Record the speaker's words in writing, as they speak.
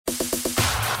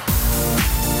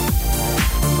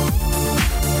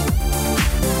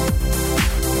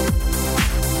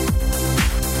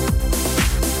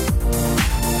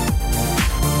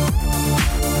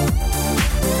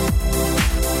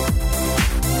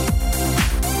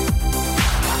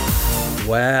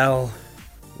Well.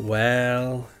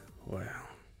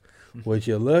 Would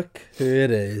you look who it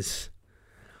is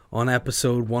on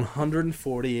episode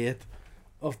 148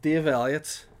 of Dave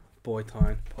Elliott's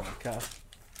Boytown podcast.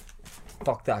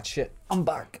 Fuck that shit. I'm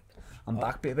back. I'm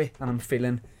back, baby. And I'm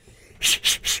feeling...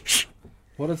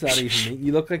 What does that even mean?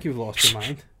 You look like you've lost your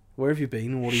mind. Where have you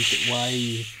been? What is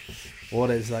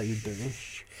that you're doing?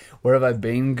 Where have I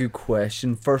been? Good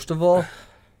question. First of all,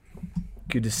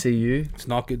 good to see you. It's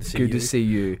not good to see you. Good to see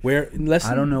you.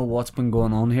 Listen, I don't know what's been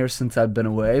going on here since I've been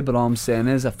away, but all I'm saying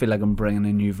is I feel like I'm bringing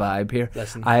a new vibe here.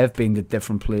 Listen, I have been to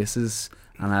different places,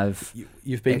 and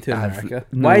you've been to America.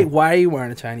 No. Why are you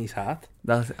wearing a Chinese hat?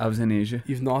 I was in Asia.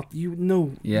 You've not. You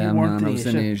no. Yeah, you weren't man, I in was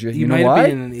Asia. in Asia. You You know might why? have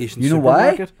been in an Asian You know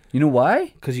why? supermarket. You know why?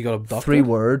 Because you got abducted. 3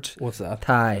 words. What's that?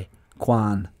 Thai,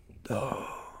 Kwan.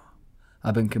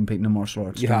 I've been competing in martial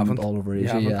arts You haven't. all over You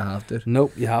Asia. haven't. Yeah, I have to.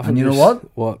 Nope, you haven't. And you know You're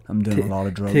what? What? I'm doing a lot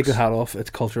of drugs. Take the hat off. It's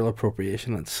cultural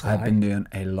appropriation. It's sly. I've been doing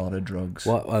a lot of drugs.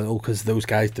 What? Oh, because those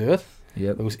guys do it.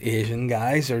 Yep. Those Asian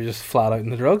guys are just flat out in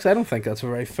the drugs. I don't think that's a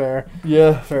very fair.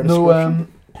 Yeah. Fair No,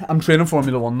 description. I'm training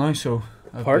Formula 1 now, so...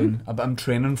 Pardon? I'm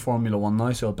training Formula 1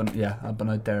 now, so I've been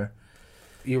out there.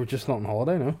 You were just not on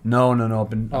holiday, no? No,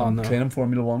 I'm no. training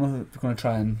Formula 1. I'm going to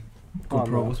try and go Oh,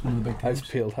 pro no. with one of the big I teams.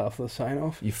 just peeled half the sign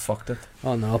off. You fucked it.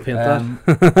 Oh no, I'll paint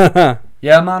that.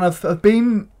 Yeah, man, I've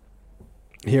been...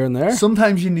 Here and there.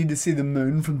 Sometimes you need to see the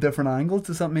moon from different angles.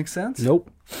 Does that make sense?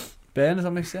 Nope. Ben, does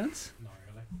that make sense? Not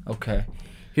really. Okay.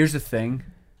 Here's the thing.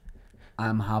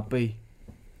 I'm happy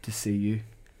to see you.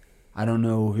 I don't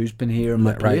know who's been here in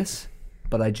my Right. place,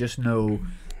 but I just know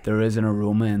there is an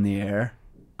aroma in the air,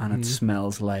 and it Mhm.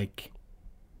 smells like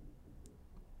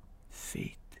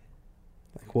feet.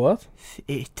 Like what?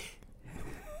 Feet.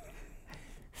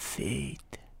 Feet.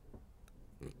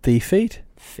 The feet.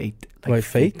 Feet. Like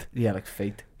feet? Yeah, like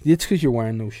feet. It's because you're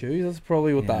wearing no shoes. That's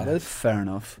probably what that Yeah, is. Fair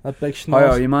enough. That big How are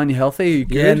schnoz. you, man? You healthy? You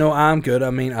good? Yeah, no, I'm good. I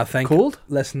mean, I think. Cold?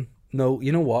 Listen, no,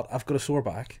 you know what? I've got a sore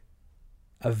back.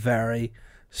 A very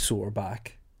sore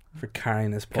back for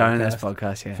carrying this podcast. Carrying this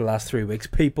podcast, yeah. For the last 3 weeks.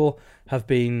 People have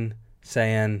been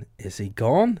saying, is he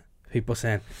gone? People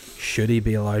saying, should he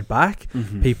be allowed back?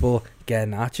 Mhm. People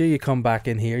getting at you. You come back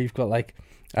in here, you've got like,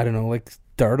 I don't know, like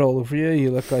dirt all over you.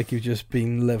 You look like you've just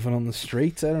been living on the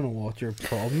streets. I don't know what your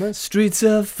problem is. Streets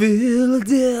of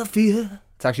Philadelphia.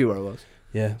 It's actually where I was.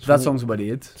 Yeah. So that song's about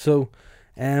AIDS. So,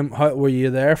 how were you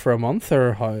there for a month,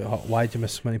 or why did you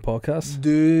miss so many podcasts?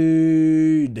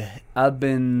 Dude, I've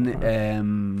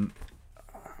been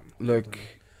look,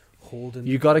 Holding.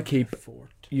 you gotta keep fort.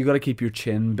 your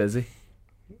chin busy.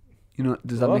 You know,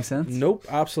 does that What? make sense? Nope,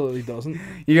 absolutely doesn't.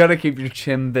 You gotta keep your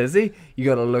chin busy. You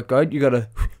gotta look out. You gotta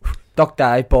duck,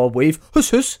 dive, bob, weave,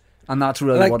 huss, and that's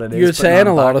really Like, what it is. you're but saying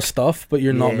now a I'm lot back. of stuff, but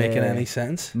you're not making Yeah. any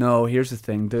sense. No, here's the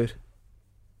thing, dude.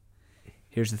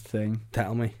 Here's the thing.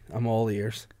 Tell me, I'm all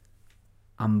ears.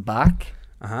 I'm back.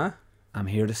 Uh-huh. I'm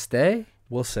here to stay.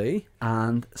 We'll see.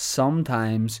 And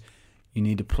sometimes you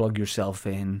need to plug yourself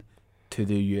in to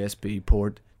the USB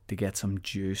port to get some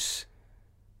juice.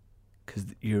 Because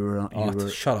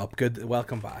Shut up. Good.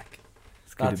 Welcome back.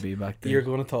 it's good to be back there. You're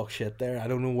going to talk shit there. I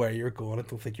don't know where you're going. I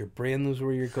don't think your brain knows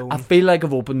where you're going. I feel like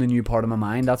I've opened a new part of my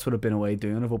mind. That's what I've been away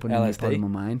doing. I've opened a new LSD? part of my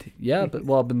mind. Yeah, but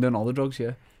I've been doing other drugs.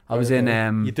 Yeah, I was in.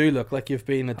 You do look like you've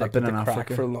been addicted been to in crack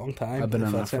Africa. for a long time. I've been if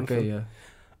in that's Africa. anything. Yeah,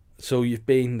 So you've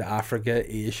been to Africa,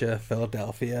 Asia,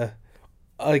 Philadelphia.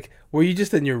 Like, were you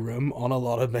just in your room on a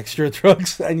lot of mixture of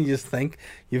drugs, and you just think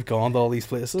you've gone to all these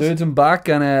places? dudes, I'm back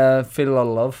and feel a lot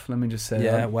of love. Let me just say,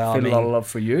 Yeah, that. well, I feel a lot mean, of love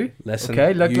for you. listen,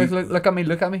 Okay, look you- at me, look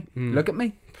at me, Mm. look at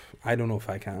me. I don't know if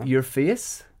I can. Your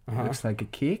face Uh-huh. looks like a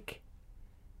cake.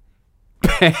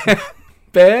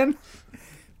 Ben,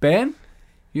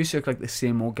 you look like the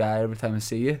same old guy every time I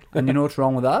see you. And you know what's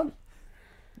wrong with that?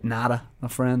 Nada, my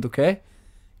friend, okay?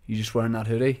 You just wearing that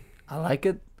hoodie. I like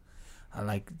it. I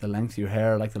like the length of your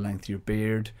hair, I like the length of your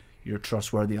beard. You're a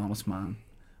trustworthy, honest man.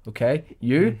 Okay?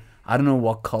 You, I don't know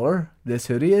what colour this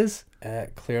hoodie is.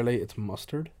 Clearly, it's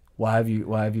mustard. Why have you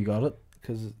got it?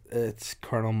 Because it's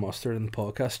Colonel Mustard in the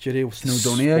podcast studio. With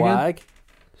Snowdonia again? swag.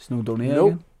 Snowdonia Nope.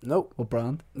 again? Nope. What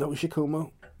brand? No,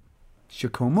 Shikomo.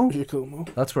 Giacomo? Shikomo.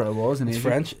 That's where I was in It's Asia.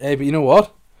 French. Hey, but you know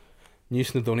what? New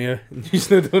Snowdonia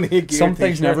gear. Some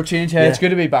things t-shirt. never change. Hey, it's Yeah. good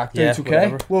to be back, dudes, Yeah, okay?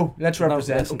 whatever. Whoa, let's No,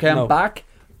 represent. listen, Okay, I'm no. back.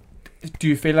 Do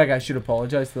you feel like I should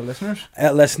apologise to the listeners?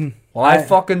 Listen. Well, I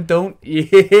fucking don't.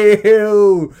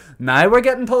 Ew. Now we're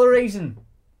getting to the reason.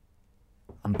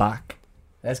 I'm back.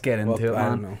 Let's get into it, I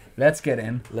don't man. know. Let's get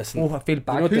in. Listen. Oh, I feel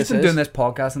back. know what Who's this been is? doing this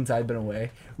podcast since I've been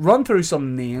away? Run through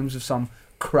some names of some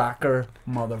cracker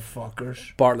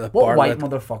motherfuckers. Bartlett. What white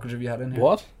Bartlett. motherfuckers have you had in here?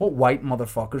 What? What white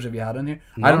motherfuckers have you had in here?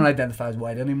 I None. don't identify as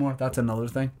white anymore. That's another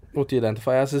thing. What do you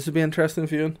identify as? This would be interesting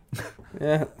for you.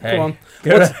 Yeah, Hey, come on.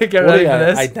 Get What ready do for you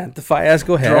this. identify as?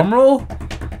 Go ahead. Drum roll.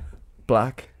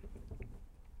 Black.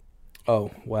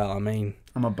 Oh, well, I mean...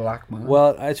 I'm a black man.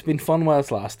 Well, it's been fun while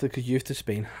it's lasted because you've just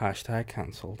been hashtag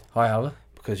cancelled How have it?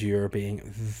 because you're being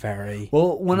very...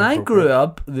 Well, when I grew inappropriate.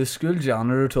 up, the school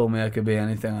janitor told me I could be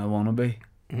anything I want to be,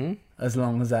 Mhm. as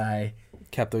long as I,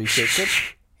 Kept away secret.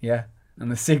 yeah. And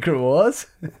the secret was,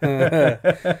 I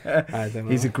don't know.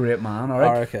 he's a great man. All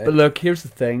right. Oh, okay. But look, here's the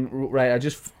thing. Right,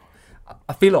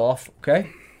 I feel off. Okay.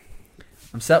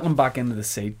 I'm settling back into the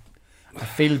seat. I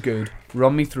feel good.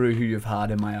 Run me through who you've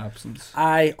had in my absence.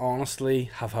 I honestly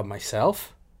have had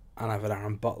myself, and I've had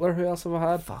Aaron Butler. Who else have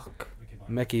I had? Fuck.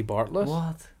 Mickey Bartlett.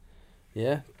 What?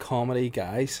 Yeah, comedy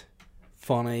guys,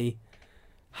 funny,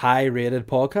 high-rated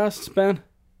podcasts. Ben,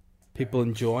 people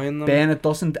enjoying them. Ben, it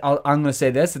doesn't. I'm going to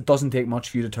say this. It doesn't take much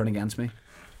for you to turn against me.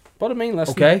 But I mean,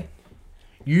 listen. Okay?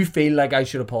 You feel like I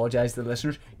should apologise to the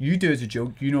listeners. You do as a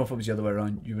joke. You know if it was the other way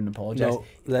around, you wouldn't apologise. No,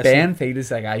 listen. Ben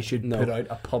feels like I should No. put out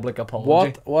a public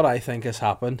apology. What I think has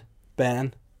happened,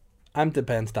 Ben. I'm the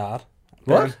Ben's dad.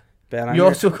 What? Ben, I'm You your,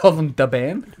 also call them the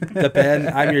Ben? the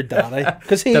Ben. I'm your daddy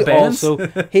because The Bens?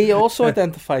 he also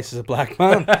identifies as a black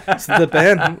man. So the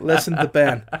Ben, listen,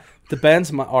 the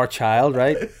Ben's our child,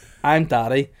 right? I'm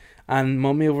daddy, and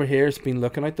mummy over here has been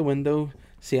looking out the window,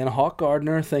 seeing a hot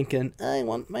gardener, thinking, "I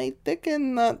want my dick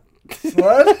in that."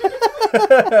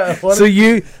 What? So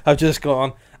you have just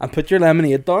gone and put your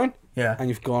lemonade down, Yeah. and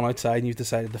you've gone outside and you've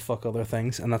decided to fuck other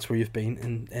things, and that's where you've been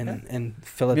in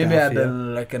Philadelphia. Maybe I've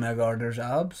been licking a gardener's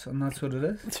abs, and that's what it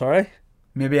is. Sorry?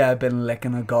 Maybe I've been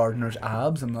licking a gardener's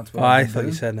abs, and that's what Oh, I've I been thought you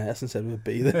doing. said an S and said it would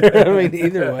be there. I mean,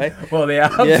 either way. Well, the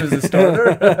abs Yeah. was a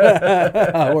starter.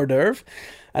 Hors d'oeuvre.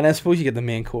 And I suppose you get the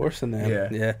main course, and then,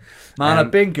 yeah. Man, Um,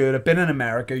 I've been good. I've been in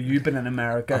America. You've been in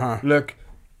America. Uh-huh. Look,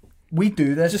 we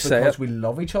do this Just say because it. we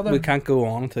love each other. We can't go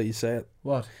on until you say it.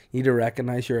 What? You need to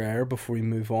recognise your error before you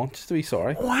move on. Just to be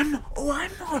sorry. I'm not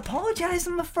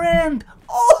apologising, my friend.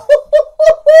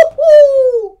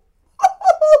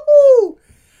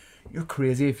 You're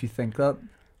crazy if you think that.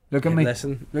 Look at Hey, me.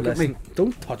 Listen, Look at me.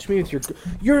 Don't touch me with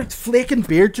you're flaking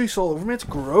beard juice all over me. It's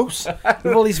gross. You have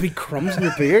all these wee crumbs in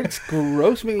your beard. It's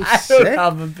gross. Makes me I sick. don't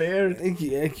have a beard.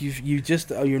 You just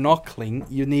you're not clean.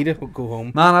 You need to go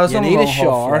home. Man, I was You on need a a long haul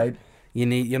shower. flight. You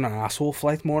need you're an asshole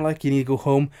flight more like. You need to go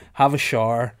home, have a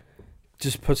shower,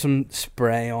 just put some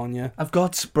spray on you, I've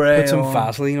got spray put some on.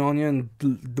 Vaseline on you, and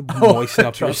moisten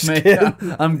up your Trust me, skin.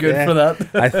 I'm good Yeah. for that.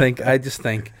 I just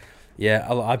think, yeah,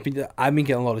 I've been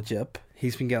getting a lot of jip.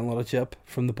 He's been getting a lot of jip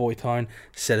from the Boytown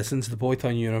citizens, the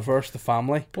Boytown universe, the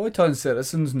family. Boytown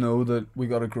citizens know that we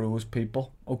gotta grow as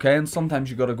people, okay? And sometimes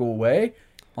you gotta go away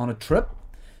on a trip.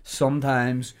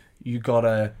 Sometimes you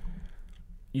gotta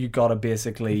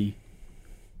basically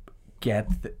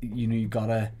you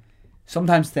gotta.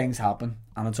 Sometimes things happen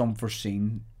and it's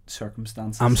unforeseen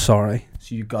circumstances. I'm sorry.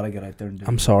 So you gotta get out there and do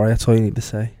I'm it. sorry. That's all you need to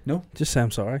say. No. Just say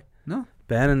I'm sorry. No.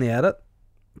 Ben in the edit,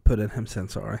 put in him saying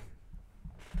sorry.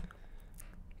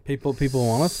 People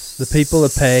want it. The people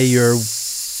that pay your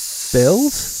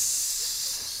bills.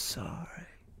 Sorry.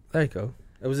 There you go.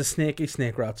 It was a snaky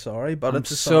snake rat. Sorry, but I'm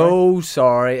it's a sorry. so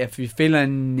sorry. If you feel a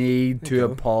need There you to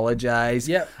go. apologise,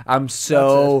 Yep. I'm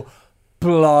so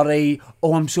bloody.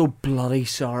 Oh, I'm so bloody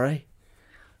sorry.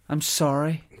 I'm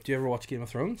sorry. Do you ever watch Game of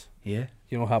Thrones? Yeah.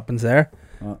 You know what happens there?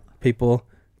 What? People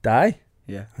die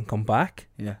Yeah. and come back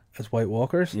Yeah. as White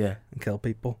Walkers Yeah. and kill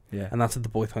people. Yeah. And that's what the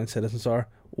Boytown citizens are.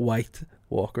 White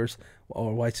Walkers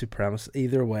or white supremacists.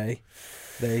 Either way,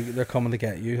 they're coming to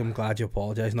get you. I'm glad you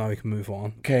apologised. Now we can move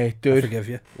on. Okay, I dude. forgive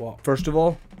you. What? First of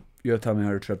all, you gotta tell me how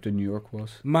your trip to New York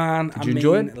was. Man, Did you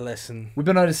enjoy it? Listen, We've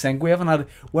been out of sync. We haven't had.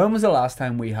 When was the last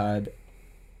time we had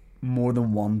more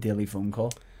than one daily phone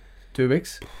call? 2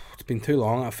 weeks. it's been too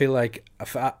long. I feel like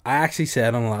I actually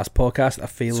said on the last podcast, I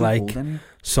feel So like cold in here.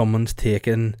 someone's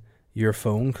taken your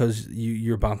phone because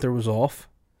your banter was off.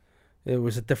 It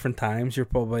was at different times. You're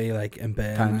probably like in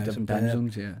bed. and I was in Different time bed.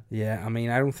 zones. Yeah. Yeah, I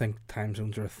mean, I don't think time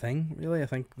zones are a thing, really. I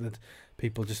think that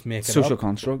people just make it Social up.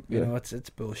 construct. You Yeah. know, it's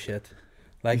bullshit.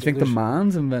 You think the there's-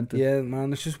 man's invented? Yeah,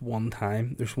 man, there's just one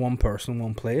time. There's one person,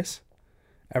 one place.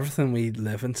 Everything we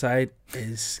live inside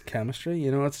is chemistry.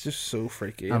 You know, it's just so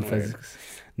freaky. And weird. physics.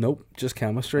 Nope, just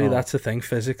chemistry. Oh. That's the thing.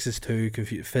 Physics is too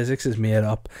confused. Physics is made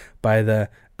up by the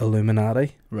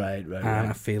Illuminati, Right. and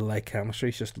I feel like chemistry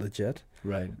is just legit.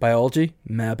 Right. Biology,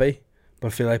 maybe, but I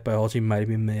feel like biology might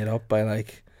be made up by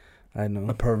like, I don't A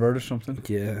know. pervert or something.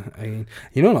 Yeah, I mean,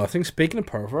 you know another thing. Speaking of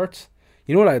perverts,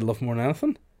 you know what I'd love more than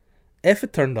anything if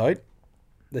it turned out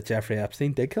that Jeffrey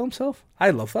Epstein did kill himself,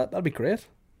 I'd love that. That'd be great,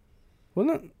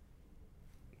 wouldn't it?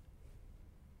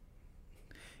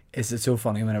 Is it so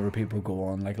funny whenever people go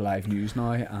on like live news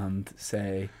now and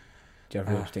say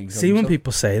Jeffrey Epstein killed See, when himself?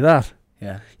 people say that,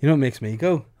 Yeah. you know what makes me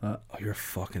go, What? oh, you're a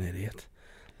fucking idiot.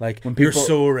 Like, When you're people-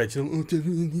 so original.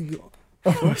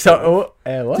 Oh,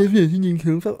 What? Jeffrey Epstein killed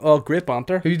himself. Oh, great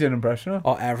banter. Who you doing an impression of?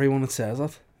 Oh, everyone that says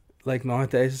it. Like,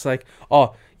 nowadays, it's like,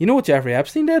 oh, you know what Jeffrey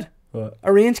Epstein did? What?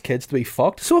 Arrange kids to be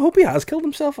fucked. So I hope he has killed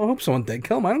himself. I hope someone did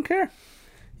kill him. I don't care.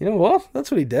 You know what? That's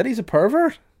what he did. He's a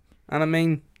pervert. And I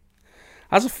mean,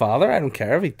 as a father, I don't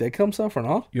care if he did kill himself or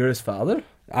not. You're his father?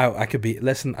 I could be.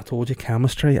 Listen, I told you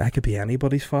chemistry. I could be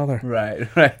anybody's father. Right,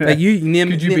 right. Like you name.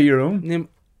 Could you name, be your own? Name.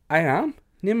 I am.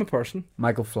 Name a person.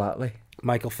 Michael Flatley.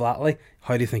 Michael Flatley.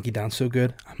 How do you think he danced so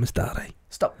good? I'm his daddy.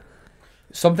 Stop.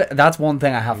 Something. That's one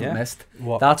thing I haven't Yeah. missed.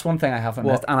 What? That's one thing I haven't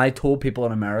What? missed. And I told people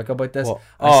in America about this. What?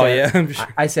 I Oh said, yeah. I'm sure.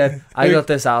 I said, I got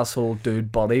this asshole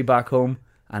dude buddy back home,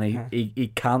 and he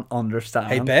can't understand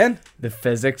Hey Ben. the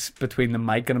physics between the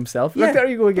mic and himself. Yeah. Look, there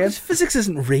you go again. Because physics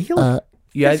isn't real.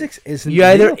 You, Physics isn't. you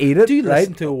either real. eat it, Do you right?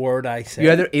 listen to a word I say?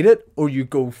 You either eat it or you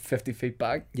go 50 feet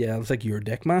back. Yeah, it's like your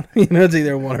dick, man. You know, it's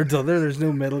either one or the other. There's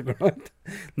no middle ground.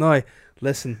 No,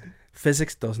 listen,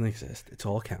 physics doesn't exist. It's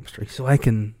all chemistry. So I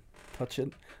can touch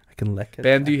it. I can lick it.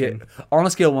 Ben, do I you can- hate, on a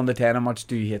scale of 1 to 10, how much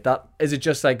do you hate that? Is it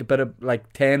just like a bit of,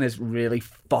 like 10 is really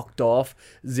fucked off,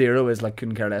 0 is like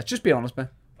couldn't care less? Just be honest, man.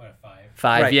 About a 5.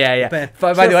 5, Right, yeah. Ben,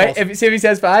 By true the or way, false? if he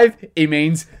says 5, he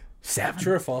means 7.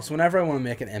 True or false? Whenever I want to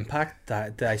make an impact,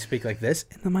 do I speak like this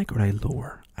in the mic or I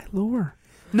lower? I lower.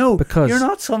 No, Because- you're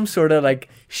not some sort of like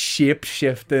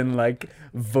shape-shifting like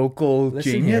vocal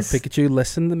Listen genius. here, Pikachu.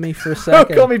 Listen to me for a Don't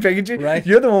second. call me Pikachu. Right.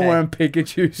 You're the one Hey. wearing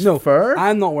Pikachu's No, fur.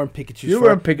 I'm not wearing Pikachu's You're fur.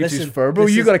 wearing Pikachu's Listen, fur, bro.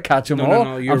 this You is- gotta catch them No, all.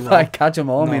 no, you're And by wrong. catch them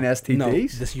all, I mean No,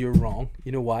 STDs. this you're wrong.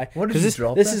 You know why? What did Because you this,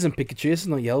 drop this there? isn't Pikachu. This is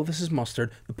not yellow. This is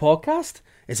mustard. The podcast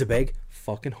is a big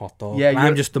fucking hot dog. Yeah, and I'm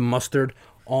you're- just the mustard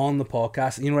on the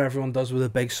podcast. You know what everyone does with a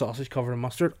big sausage covered in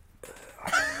mustard?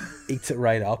 Eats it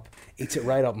right up. Eats it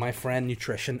right up. My friend,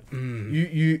 nutrition.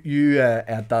 You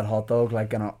ate that hot dog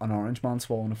like an orange man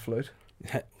swallowing a flute.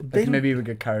 They Like don't- maybe you would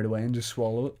get carried away and just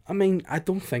swallow it. I mean, I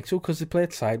don't think so because they play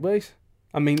it sideways.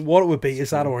 I mean, what it would be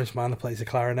is that orange man that plays the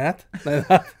clarinet. Like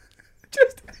that.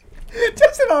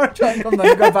 Just an orange man come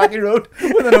down Garbacky Road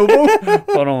with an oboe.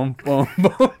 Ba-dum, bum,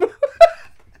 bum.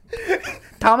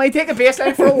 Tommy, take a bass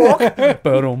line for a walk.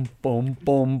 Ba-dum, bum,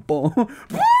 bum, bum.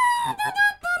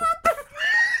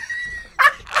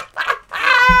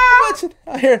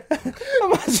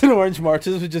 Imagine orange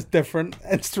marches with just different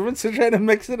instruments and trying to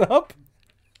mix it up.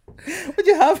 What'd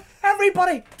you have?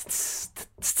 Everybody.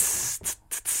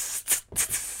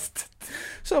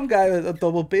 Some guy with a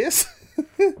double bass.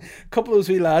 A couple of those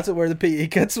wee lads that wear the PE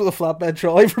kits with a flatbed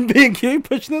trolley from B&Q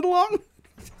pushing it along.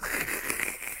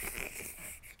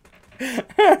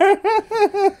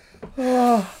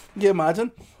 Can you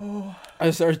imagine?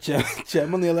 I start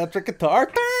Jim on the electric guitar.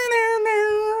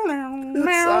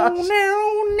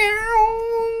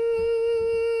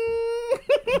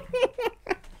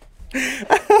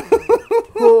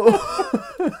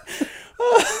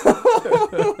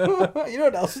 You know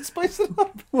what else would spice it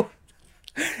up?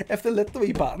 If they lit the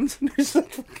wee buttons.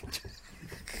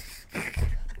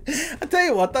 I tell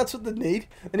you what, that's what they need.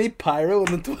 They need pyro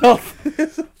in the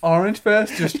 12th. Orange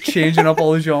Fest just changing up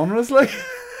all the genres like.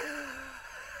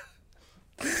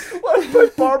 What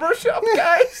about barbershop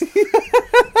guys?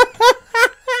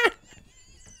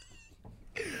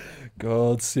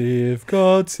 God save,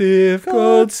 God save,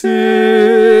 God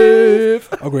save.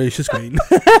 Oh, gracious queen.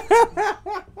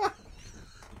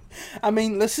 I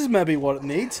mean, this is maybe what it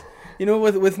needs. You know,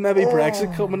 with maybe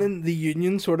Brexit coming in, the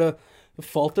union sort of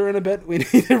faltering a bit, we need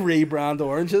to rebrand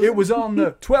oranges. It was on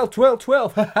the 12, 12,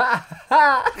 12.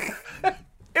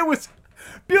 It was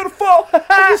beautiful.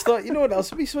 I just thought, you know what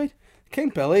else would be sweet? King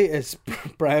Billy is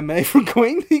Brian May from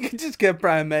Queen. You could just get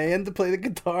Brian May in to play the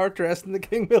guitar dressed in the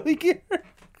King Billy gear.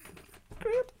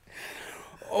 Great.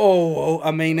 Oh,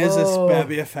 I mean, is this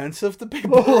maybe offensive to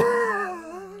people?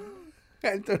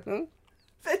 I don't know.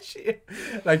 This year.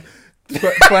 Like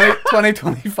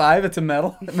 2025, it's a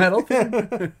metal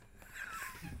thing.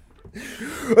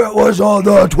 It was on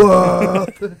the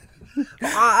 12th.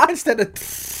 Instead of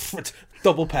it's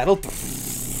double pedal.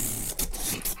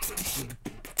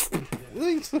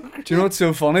 Do you know what's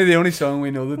so funny? The only song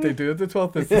we know that they do at the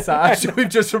 12th is the Sash. We've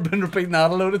just been repeating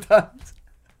that a load of times.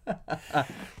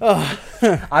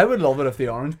 I would love it if the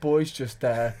Orange Boys just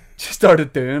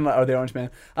started doing, or the Orange Men.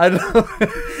 I'd love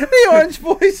The Orange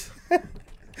Boys.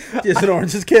 Jason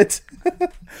Orange's kids.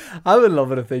 I would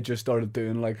love it if they just started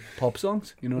doing like pop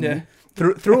songs. You know what I mean?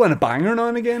 Throw in a banger now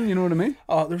and again. You know what I mean?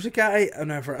 Oh, there was a guy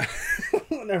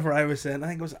whenever I was in, I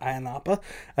think it was Iron Appa.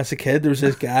 As a kid, there was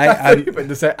this guy. I thought you were about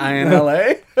to say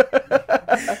INLA.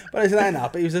 But I was in Iron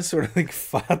Appa. He was this sort of like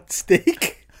fat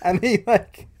steak, and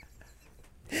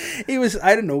he was,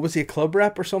 I don't know, was he a club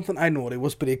rep or something? I don't know what he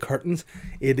was, but he had curtains,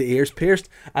 he had the ears pierced,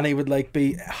 and he would like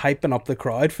be hyping up the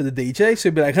crowd for the DJ. So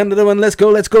he'd be like, 101, let's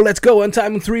go, on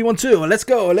time, 3, 1, 2, let's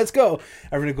go.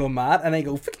 Everyone would go mad, and I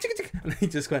go, and he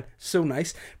just went, so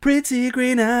nice, pretty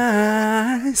green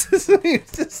eyes. So he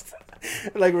was just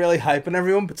like really hyping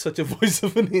everyone, but such a voice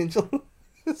of an angel.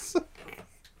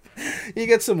 You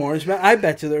get some Orange Man. I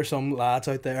bet you there are some lads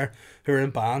out there who are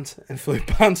in bands, in flute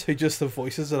bands, who just have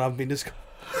voices that haven't been discovered.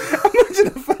 Imagine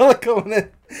a fella coming in,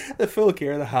 the full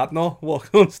gear, the hat and all,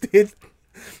 walking on stage,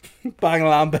 bang a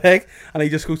lamb bag, and he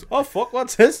just goes, oh fuck,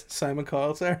 what's this? Simon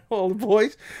Coyle's there, all the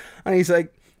boys. And he's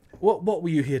like, what were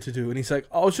you here to do? And he's like,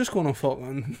 I was just going to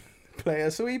fucking play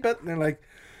us a wee bit. And they're like,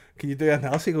 can you do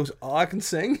anything else? He goes, oh, I can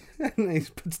sing. And he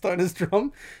puts down his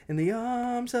drum, in the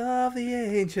arms of the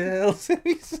angels.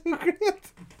 He's so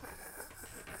great.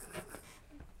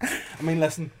 I mean,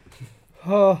 listen.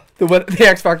 Oh, the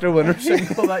X Factor winner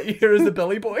single that year is the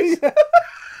Billy Boys.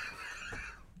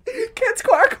 Kids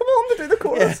Choir come on to do the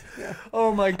chorus. Yeah.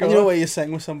 Oh my god. And you know why you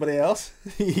sing with somebody else?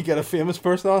 You get a famous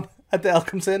person on. Adele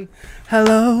comes in.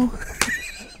 Hello.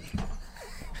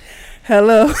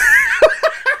 Hello.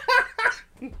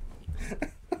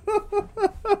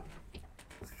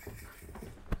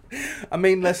 I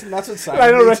mean, listen, that's what Simon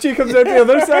Lionel needs. Richie comes out the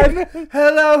other side.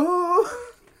 Hello.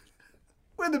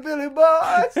 With the Billy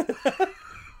Boys.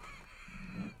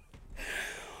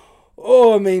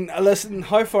 Oh, I mean, listen,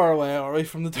 how far away are we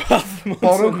from the 12 months?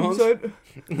 Bono comes out.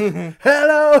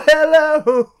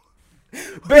 Hello.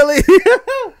 Billy,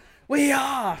 we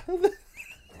are.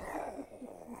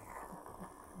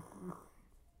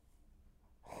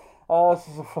 Oh, this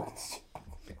is a fucking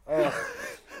stupid.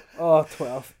 Oh,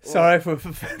 12. Sorry if we've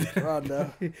offended. Oh,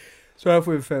 no. Sorry if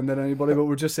we've offended anybody, but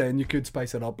we're just saying you could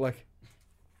spice it up, like.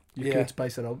 You could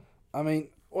spice it up. I mean,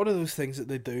 what are those things that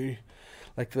they do?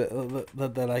 Like,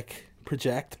 that they, like,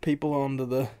 project people onto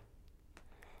the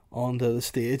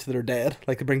stage that are dead?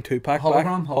 Like, they bring Tupac back.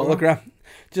 Hologram.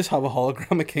 Just have a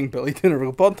hologram of King Billy doing a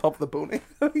rope on top of the pony.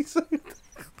 He's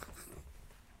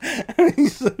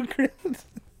so great.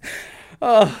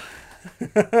 Oh.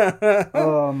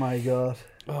 Oh my god.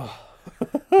 I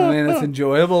mean, it's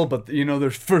enjoyable, but you know,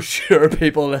 there's for sure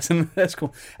people listening to this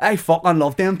going, I fucking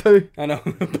love them too. I know.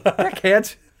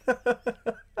 Kids.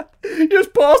 You're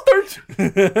bastards.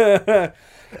 But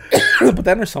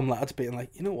then there's some lads being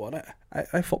like, you know what,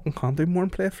 I fucking can't do more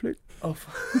than play a flute. Oh,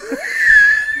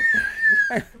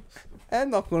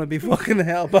 I'm not going to be fucking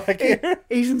hell back here.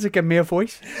 Ethan's give me a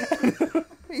voice.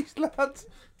 These lads.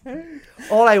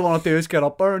 All I want to do is get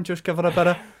up there and just give it a bit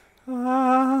of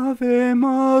Ave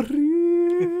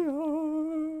Maria.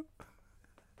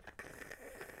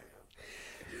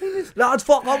 Lads,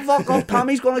 fuck up.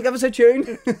 Tommy's going to give us a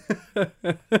tune.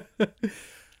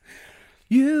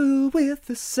 You with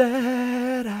the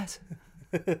sad eyes.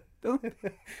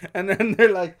 And then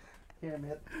they're like, here,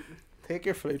 mate, take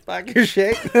your flute back, your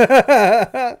shake.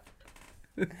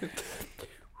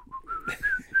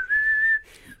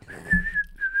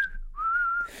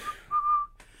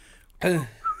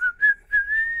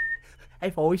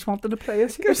 I've always wanted to play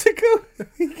this. Give us a go.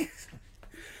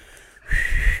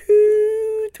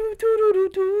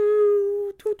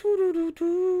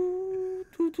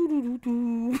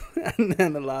 And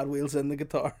then the lad wheels in the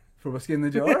guitar. For Whiskey in the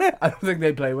Jar? I don't think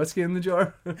they play Whiskey in the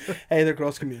Jar. Hey, they're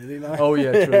cross community now. Oh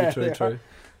yeah, true.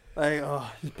 Like,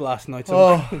 he's blasting out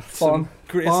Fun. some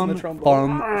grace in the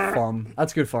trombone. Fun.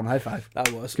 That's good fun. High five.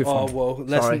 That was Good fun. whoa.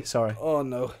 Listen. Sorry. Oh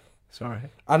no. Sorry.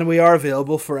 And we are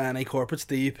available for any corporates,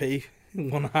 DUP.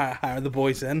 Want to hire the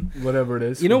boys in. Whatever it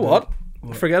is. You know what?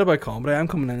 What? Forget about comedy. I'm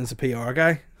coming in as a PR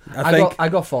guy. I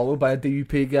got followed by a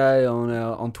DUP guy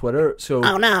on Twitter. So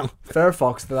Oh no. fair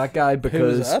fucks to that guy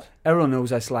because that? everyone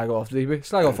knows I slag off the DUP.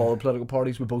 Slag off all the political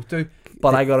parties, we both do.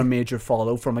 But I got a major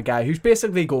follow from a guy who's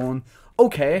basically going,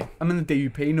 okay, I'm in the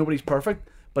DUP, nobody's perfect,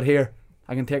 but here,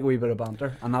 I can take a wee bit of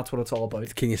banter, and that's what it's all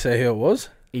about. Can you say who it was?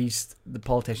 He's the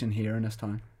politician here in this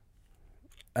town.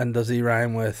 And does he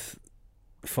rhyme with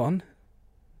fun?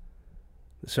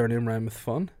 The surname rhyme with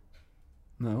fun?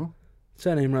 No,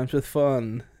 Surname rhymes with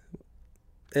fun.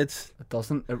 It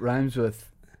doesn't. It rhymes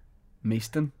with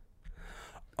Measton.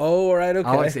 Oh, right, okay.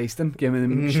 Alex Easton, give me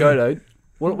the shout out.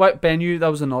 What, Ben, that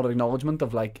was an odd acknowledgement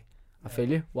of like, I feel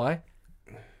you. Why?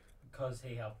 Because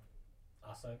he helped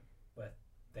us out with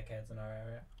dickheads in our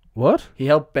area. What? He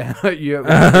helped Ben out you with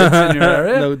kids in your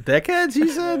area. No dickheads, you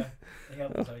said? Yeah, he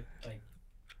helped us out like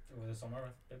over the summer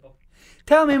with people.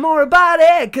 Tell me more about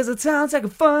it, cause it sounds like a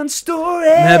fun story.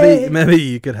 Maybe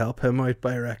you could help him out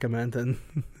by recommending.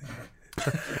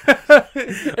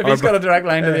 If he's got a direct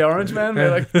line to the Orange Man,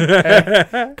 they're like, hey,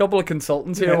 a couple of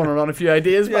consultants here want to run a few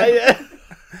ideas by you.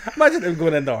 Imagine him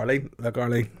going into Arlene. Look,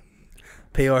 Arlene,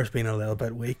 PR's been a little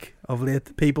bit weak of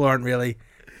late. People aren't really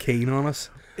keen on us.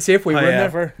 See, if we were in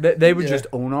However, there, they would yeah. just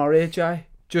own RHI.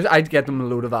 I'd get them a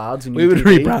load of ads. And We would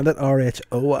UTV. rebrand it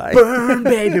RHOI. Burn,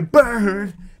 baby,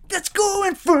 burn. Let's go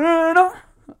inferno.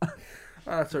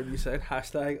 That's what you said.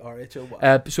 Hashtag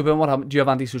RHOI. So Ben, what happened? Do you have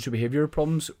antisocial behaviour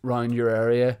problems around your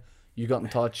area? You got in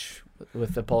touch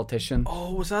with the politician.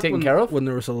 Oh, was that taken when, care of? when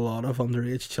there was a lot of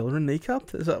underage children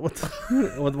kneecapped? Is that what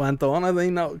what went on? I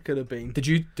think that could have been. Did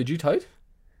you tout?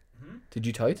 Hmm? Did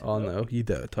you tout? Oh no, you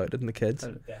touted on the kids.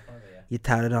 Definitely, yeah. You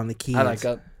touted on the kids. I like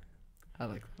that.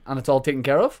 And it's all taken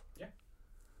care of? Yeah.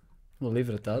 We'll leave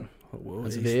it at that. Oh, whoa,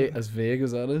 As Easton. vague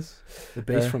as that is. The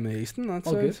beast Uh, from the Easton. That's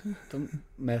all it. Don't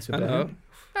mess with I know. Ben.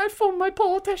 I found my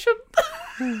politician.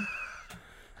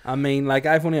 I mean, like,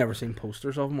 I've only ever seen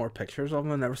posters of them or pictures of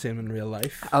them. I've never seen them in real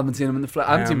life. I haven't seen him in the flesh.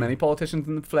 I haven't seen many politicians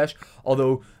in the flesh.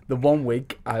 Although the one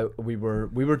week we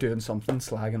were doing something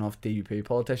slagging off DUP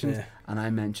politicians, Yeah. and I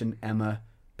mentioned Emma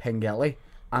Pengelly,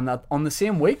 and that on the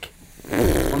same week,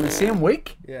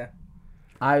 Yeah.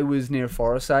 I was near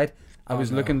Forestside. I Oh,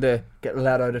 was no. looking to get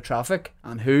let out of traffic,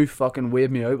 and who fucking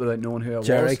waved me out without knowing who I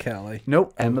Jerry was? Kelly.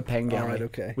 Nope, Emma Pengelly. Alright,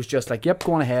 okay. Was just like, yep,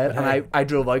 going ahead, But and hey. I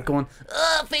drove out going,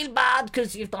 I feel bad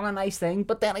because you've done a nice thing,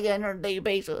 but then again you're a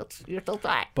DUP, so you're still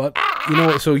tight. But, you know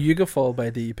what? So you get followed by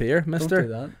a DUPer, Don't mister. do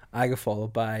that. I get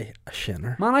followed by a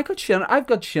shinner. Man, I've got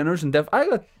shinners and I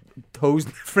got toes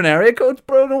in different area codes,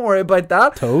 bro. Don't worry about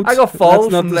that. Toads? I got falls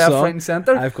That's not from the left, song. right, and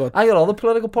centre. I've got. I got all the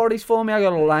political parties for me. I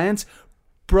got Alliance,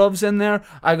 Bruvs in there.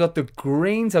 I got the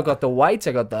Greens. I got the Whites.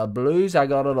 I got the Blues. I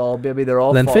got it all, baby. They're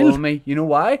all Linfield? following me. You know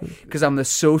why? Because I'm the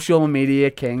social media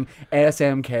king.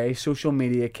 SMK, social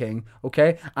media king.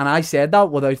 Okay? And I said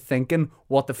that without thinking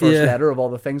what the first Yeah. letter of all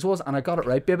the things was. And I got it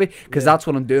right, baby. Because Yeah. that's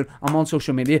what I'm doing. I'm on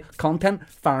social media. Content,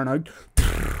 firing out.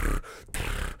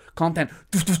 Content.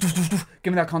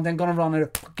 Give me that content. Gonna run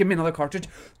it. Give me another cartridge.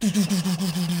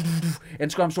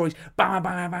 Instagram stories. Bang,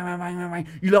 bang, bang, bang, bang, bang, bang.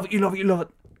 You love it. You love it. You love it.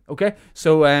 Okay.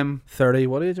 So 30,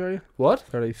 what age are you? what?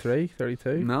 33,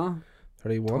 32, No.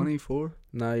 31? 24.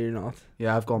 No, you're not.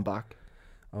 Yeah, I've gone back.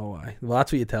 Oh, aye. Well,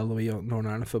 that's what you tell the wee Northern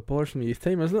Ireland footballers from the youth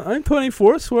team, isn't it? I'm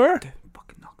 24, I swear.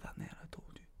 Fucking knock that net. I told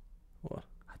you. What?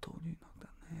 I told you knock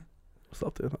that net.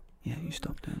 Stop doing it. Yeah, you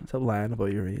stop doing it. Stop lying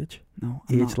about your age. No,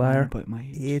 Age not lying liar. about my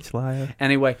age. Age liar.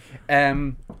 Anyway,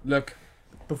 look,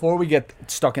 before we get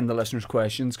stuck in the listeners'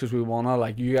 questions, because we wanna,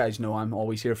 like, you guys know I'm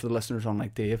always here for the listeners,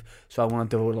 unlike Dave, so I want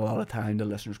to devote a lot of time to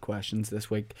listeners' questions this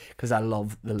week because I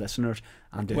love the listeners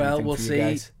and do Well, anything we'll for you see.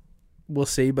 guys. We'll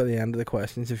see by the end of the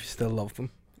questions if you still love them.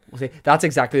 We'll see. That's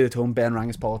exactly the tone Ben rang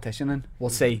his politician in. We'll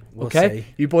see. We'll okay, see.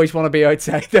 you boys want to be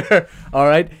outside there, all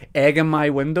right? Egging my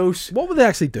windows. What would they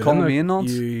actually do? Calling Like, me in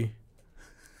nonce?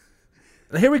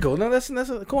 Here we go. Now listen.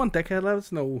 Go on, dickhead. Let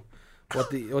us know what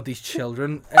these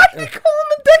children. Why are you calling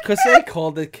them dickhead? Because they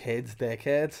call the kids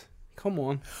dickheads. Come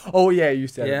on. Oh yeah, you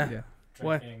said Yeah. it. Yeah.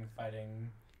 What? Drinking, fighting,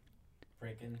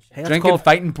 breaking shit. Hey, that's Drinking, called-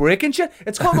 fighting, breaking shit.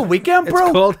 It's called the weekend, It's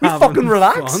bro. called You having fucking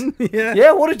relax. fun. Yeah.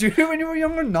 Yeah. What did you do when you were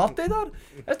younger? Not do that.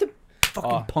 That's to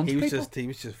fucking Oh, punch he was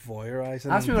people. just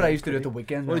voyeurizing. Ask me and what I used to do at the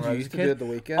weekend. What when did I you was used a to do kid. at the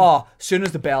weekend? Oh, soon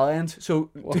as the bell ends. So.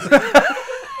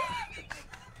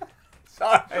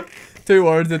 Sorry. 2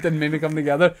 words that didn't mean to come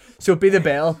together. So be the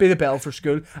bell for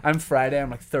school. I'm Friday.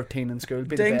 I'm like 13 in school.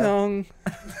 Be the Ding bell. dong.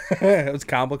 It was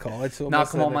Campbell College. So I Nah,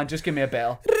 must come have on, it. man. Just give me a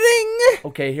bell. Ring.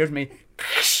 Okay, here's me.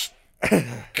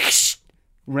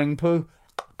 Ring poo.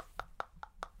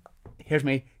 Here's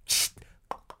me.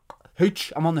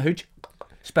 Hooch. I'm on the hooch.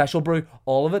 Special brew.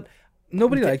 All of it.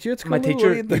 Nobody liked you. It's My cool, though, teacher,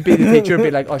 what do you you'd be the teacher, would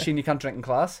be like, oh, Sheen, you can't drink in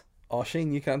class. Oh,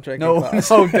 Shane, you can't drink No, in class.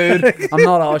 no, dude. I'm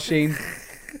not Osheen.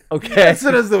 Okay. As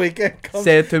soon as the weekend comes,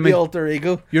 Say it to me. the alter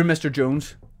ego. You're Mr.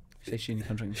 Jones. Say Sheen, you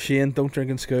can't drink. Shane, don't drink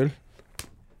in school.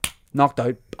 Knocked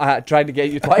out. I tried to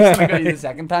get you twice. And I got you the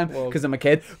second time because I'm a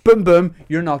kid. Boom, boom.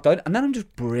 You're knocked out. And then I'm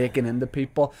just breaking into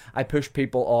people. I push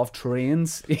people off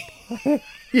trains.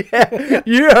 Yeah.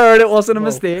 You heard it wasn't a Whoa.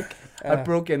 mistake. I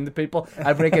broke into people.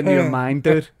 I break into your mind,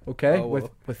 dude. Okay? Oh, whoa.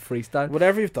 with freestyle.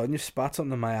 Whatever you've done, you've spat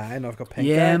something in my eye and I've got pink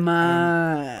eye. Yeah,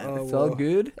 man. Oh, It's all whoa.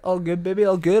 good. All good, baby.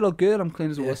 All good. All good. I'm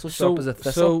clean as a Yeah. whistle, sharp as a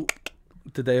thistle. So,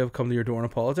 did they have come to your door and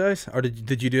apologise? Or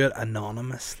did you do it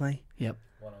anonymously? Yep.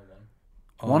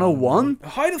 101. 101?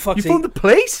 How the fuck? You phoned the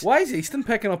police? Why is Easton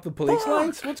picking up the police Fuck.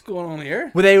 lines? What's going on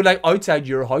here? Were they like outside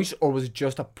your house, or was it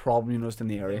just a problem you noticed in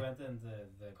the They area? went into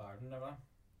the garden and everything.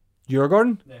 Your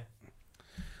garden? Yeah.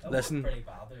 That Listen. was pretty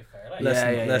bad to be fair.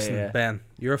 Like, Listen, Ben,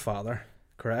 you're a father,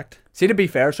 correct? See, to be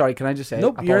fair, sorry, can I just say?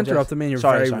 Nope, you're apologise. interrupting me and you're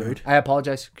sorry, very rude. I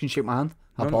apologise. Can you shake my hand?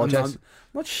 I No, apologise. I'm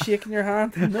not shaking your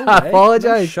hand. No I way.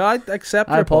 apologise. No shite. Accept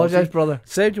I your apologise, apology. brother.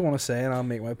 Say what you want to say and I'll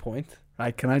make my point.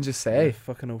 Right, can I just You're say,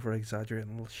 fucking over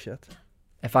exaggerating little shit.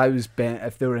 if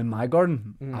if they were in my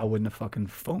garden, Mm. I wouldn't have fucking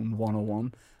phoned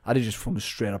 101. I'd have just phoned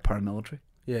straight up paramilitary.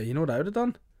 Yeah, you know what I would have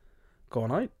done?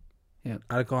 Gone out. Yeah.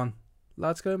 I'd have gone,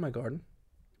 lads, get out of my garden.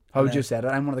 How would Yeah. you say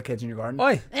that? I'm one of the kids in your garden.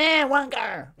 Oi,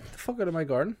 wanker! get the fuck out of my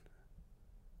garden.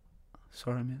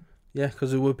 Sorry, man. Yeah,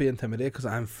 because it would be intimidated because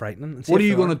I'm frightening. And see What are if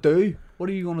you they gonna aren't- do? What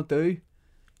are you gonna do?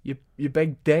 You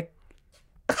big dick.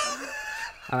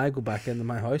 And I go back into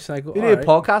my house and I go, You do alright. a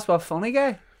podcast with a funny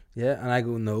guy. Yeah, and I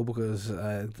go, no, because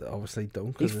I obviously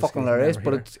don't. 'cause He's this fucking guy's hilarious,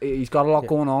 never but here. he's got a lot Yeah.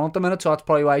 going on at the minute, so that's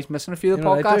probably why he's missing a few of the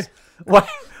You know what I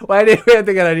podcasts. Why do you have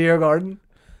to get out of your garden?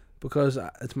 Because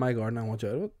it's my garden, I want you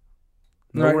out of it.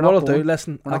 No, Right, we're what not I'll do, going.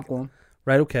 listen. We're not going.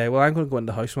 Right, okay, well, I'm going to go in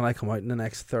the house when I come out in the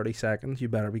next 30 seconds. You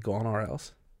better be gone or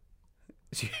else.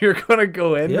 So you're gonna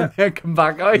go in Yeah. and then come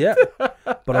back out? Yeah,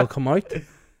 but I'll come out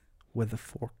with a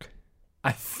fork.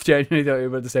 I genuinely thought you were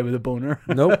about to say with a boner.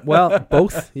 No, well,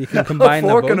 both. You can combine a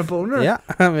fork them and a both. boner. Yeah,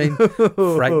 I mean,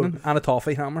 frightening. And a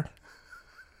toffee hammer.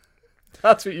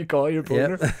 That's what you call your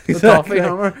boner. Yeah, The toffee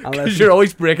hammer. Unless Because you- you're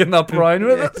always breaking that brown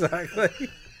with Yeah, it. exactly.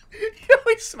 You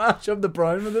always smash up the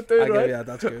brown with it, dude, I go, right? yeah,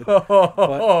 that's good. And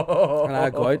And I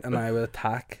go out and I would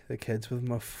attack the kids with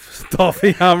my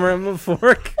toffee hammer and my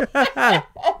fork.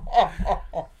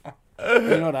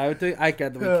 You know what I would do? I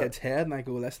get the wee kid's head and I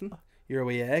go, listen, you're a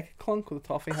wee egg, clunk with a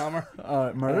toffee hammer.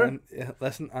 Murder? And,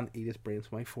 listen, and eat his brains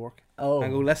with my fork. Oh. And I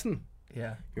go, listen,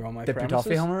 Yeah. you're on my Dip your premises.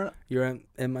 toffee hammer in it. You're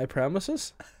in my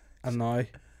premises, and now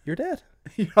you're dead.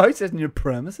 Your house isn't your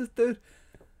premises, dude.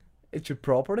 It's your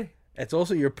property. It's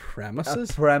also your A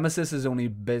premises. premises is only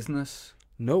business.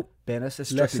 Nope. Business is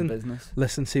strictly Listen. business.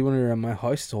 Listen, see, when you're in my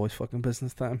house, it's always fucking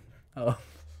business time. Oh.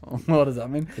 What does that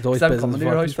mean? It's always So I'm business coming to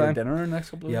your fucking house for time. dinner in the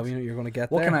next couple of Yeah, weeks. but you're going to get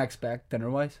What there. can I expect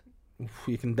dinner-wise?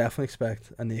 You can definitely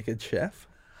expect a naked chef.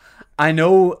 I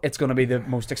know it's going to be the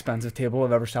most expensive table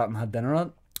I've ever sat and had dinner at.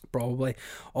 Probably.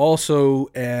 Also,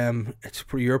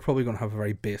 you're probably going to have a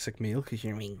very basic meal because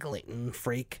you're a mean gluten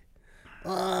freak.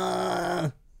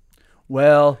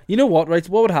 Well, You know what, right?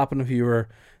 What would happen if you were,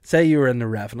 say, you were in the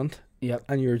Revenant yep.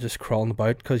 and you were just crawling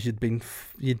about because you'd been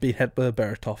hit with a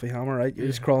bear toffee hammer, right? You're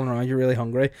just crawling around. You're really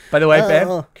hungry, By the way, Ben,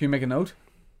 Oh. can you make a note?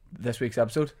 This week's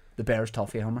episode, the Bears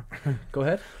toffee hammer. Go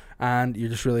ahead. and you're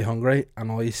just really hungry, and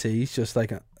all you see is just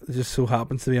like it just so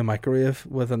happens to be a microwave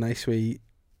with a nice wee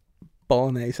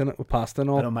bolognese in it with pasta and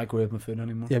I all. don't microwave my food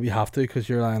anymore. Yeah, but you have to because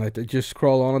you're lying out there. Just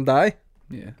crawl on and die.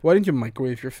 Yeah. Why didn't you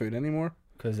microwave your food anymore?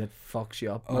 Because it fucks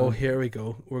you up. Oh, man. here we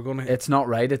go. We're gonna. It's not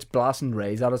right. It's blasting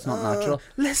rays out. It's not natural.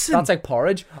 Listen. That's like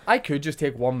porridge. I could just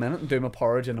take 1 minute and do my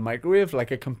porridge in the microwave like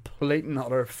a complete and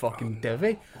utter fucking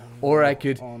divvy. Or I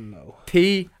could Oh no.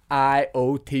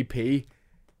 TIOTP,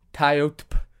 TIOTP,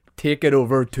 take it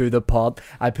over to the pot.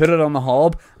 I put it on the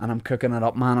hob and I'm cooking it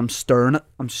up, man. I'm stirring it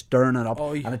up.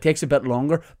 Oh, yeah. And it takes a bit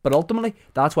longer. But ultimately,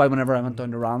 that's why whenever I went down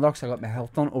to Randox, I got my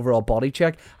health done, overall body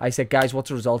check. I said, guys, what's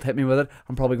the result? Hit me with it.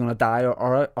 I'm probably going to die or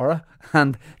aura.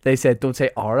 And they said, don't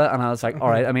say aura. And I was like, all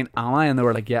right, I mean, am I? And they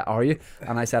were like, yeah, are you?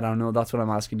 And I said, I don't know. That's what I'm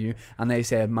asking you. And they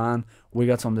said, man, we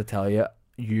got something to tell you.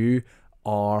 You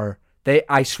are...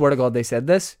 I swear to God, they said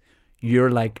this.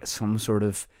 You're like some sort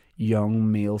of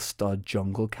young male stud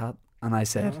jungle cat. And I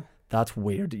said, that's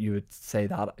weird that you would say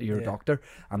that. You're a doctor.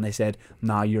 And they said,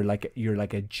 nah, you're like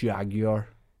a jaguar.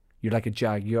 You're like a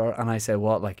jaguar. And I said,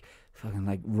 what? Like fucking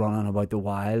like running about the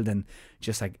wild and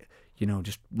just like, you know,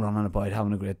 just running about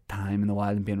having a great time in the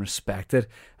wild and being respected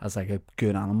as like a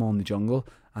good animal in the jungle.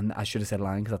 And I should have said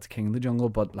lion because that's king of the jungle,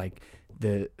 but like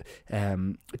the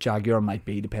jaguar might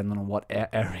be depending on what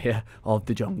area of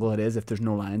the jungle it is if there's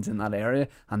no lions in that area.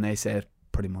 And they said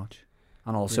pretty much.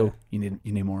 And also you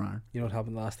need more iron. You know what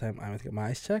happened last time I went to get my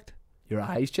eyes checked? Your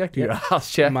eyes checked? Yep. Your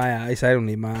ass checked? My eyes. I don't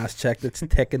need my ass checked. It's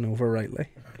ticking over rightly.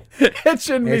 It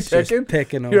shouldn't It's be just ticking.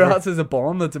 ticking over. Your ass is a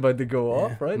bomb that's about to go Yeah.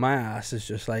 off, right? My ass is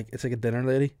just like, it's like a dinner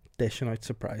lady dishing out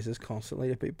surprises constantly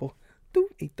to people.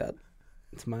 Don't eat that.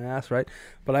 It's my ass, right?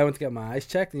 But I went to get my eyes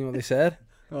checked, and you know what they said?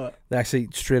 What? They actually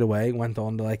straight away went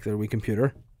on to like their wee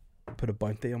computer, put a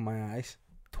bounty on my eyes,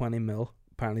 20 mil.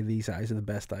 Apparently these eyes are the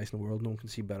best eyes in the world. No one can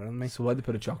see better than me. So why'd they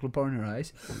put a chocolate bar in your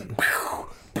eyes?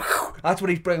 That's what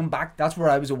he's bringing back. That's where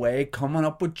I was away, coming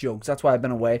up with jokes. That's why I've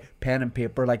been away, pen and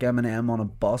paper like Eminem on a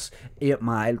bus, 8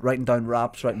 Mile, writing down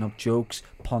raps, writing up jokes,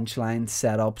 punchlines,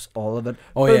 setups, all of it.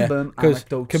 Oh Boom, yeah, boom, because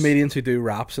anecdotes. comedians who do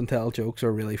raps and tell jokes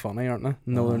are really funny, aren't they?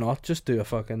 No, Uh-huh. they're not. Just be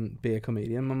a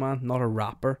comedian, my man, not a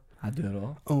rapper. I do it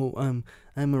all. Oh,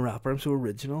 I'm a rapper. I'm so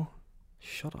original.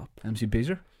 Shut up. MC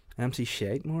Beezer. MC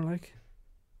Shade, more like.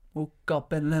 Woke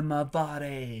up and in my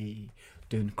body.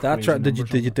 Doing That's crazy right. Did you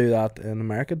numbers on it. do that in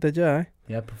America? Did you? Eh?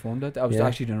 Yeah, performed it. I was Yeah.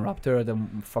 actually doing a rap tour.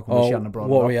 Then fucking wish Oh, you hadn't brought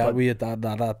what it were you up. at? but- We at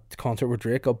that concert where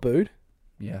Drake got booed.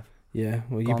 Yeah, Yeah.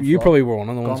 Well, Gone you Flaw. probably were one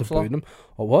of the ones Gone that Flaw. booed him.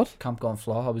 Or what? Camp Gone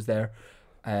Flaw. I was there.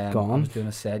 I Gone? was doing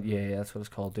a set. Yeah, that's what it's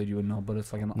called, dude. You would know, but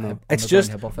it's like an No. hip- It's underground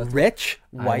just hip-hop festival. rich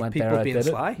I white went people there, I being did it.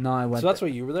 sly. No, I went. So that's why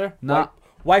you were there. Nah.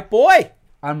 White boy.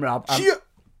 I'm rap.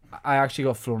 I actually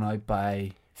got flown out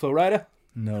by Flow Rider.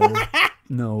 no,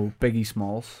 no Biggie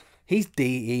Smalls. He's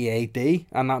DEAD,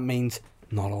 and that means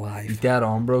not He's alive. dead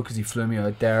on, bro, because he flew me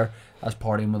out there. I was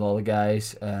partying with all the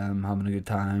guys, having a good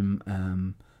time.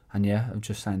 And yeah, I've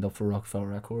just signed up for Rockefeller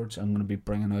Records. I'm going to be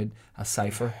bringing out a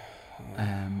cypher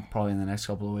probably in the next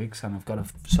couple of weeks. And I've got a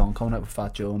song coming out with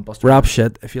Fat Joe and Busta. Rap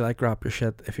shit. If you like rap, you're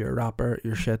shit. If you're a rapper,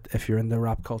 you're shit. If you're in the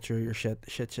rap culture, you're shit.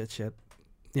 Shit.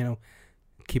 You know,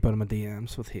 keep out of my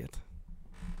DMs with hate.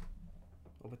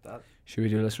 What about that? Should we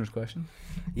do listeners' questions?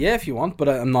 Yeah, if you want, but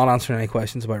I'm not answering any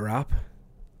questions about rap.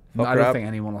 No, Fuck I don't rap. think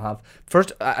anyone will have.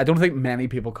 First, I don't think many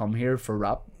people come here for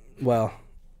rap. Well,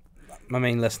 I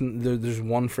mean, listen, there's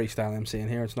one freestyle MC in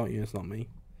here. It's not you, it's not me.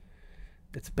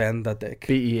 It's Ben the Dick.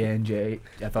 BENJ.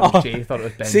 I thought it was G. I thought it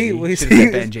was Ben See, G. we Should've said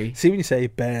see, Ben G. see when you say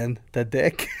Ben the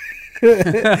Dick.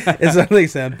 It's only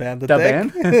saying Ben the The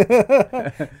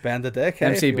Dick. Ben. Ben the Dick. Hey,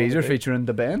 MC if you wanna Beezer do. featuring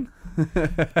the Ben.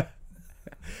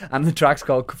 And the track's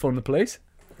called Phone the Police.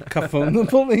 Phone the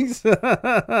police.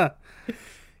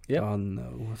 Yep. Oh no,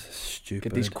 what's stupid.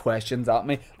 Get these questions at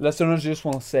me. Listeners, just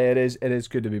want to say it is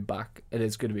good to be back. It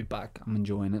is good to be back. I'm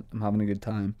enjoying it. I'm having a good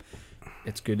time.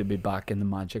 It's good to be back in the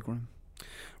magic room.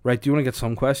 Right, do you want to get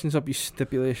some questions up, you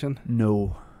stipulation?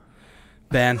 No.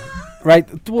 Ben. Right,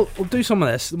 we'll do some of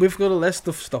this. We've got a list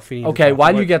of stuff we need Okay, to talk while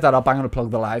about. you get that up, I'm going to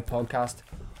plug the live podcast.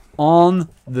 On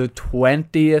the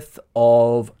 20th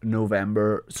of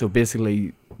November, so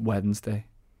basically Wednesday.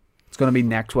 It's going to be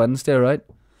next Wednesday, right?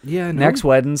 Yeah, no. Next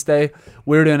Wednesday,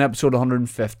 we're doing episode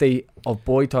 150 of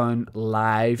Boytown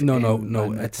live. No,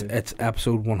 in it's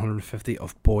episode 150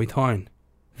 of Boytown.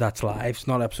 That's live. It's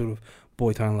not episode of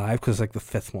Boytown Live because it's like the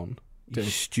 5th one. You Dude.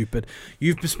 stupid.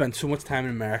 You've spent so much time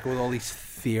in America with all these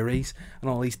theories and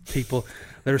all these people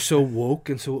that are so woke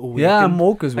and so awakened. Yeah, I'm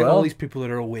woke as Like well. all these people that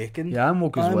are awakened. Yeah, I'm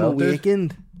woke as I'm well, dude.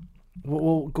 awakened.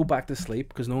 We'll go back to sleep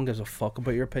because no one gives a fuck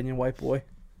about your opinion, white boy.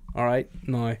 All right,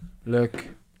 now. Look.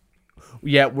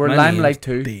 Yeah, we're My Limelight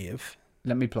name's 2. Dave.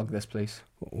 Let me plug this, please.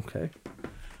 Okay.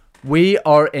 We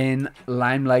are in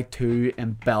Limelight 2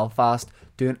 in Belfast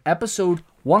doing episode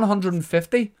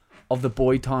 150 of the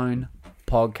Boytown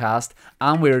podcast,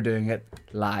 and we're doing it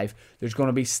live. There's going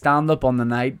to be stand-up on the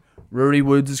night. Rory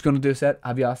Woods is going to do a set.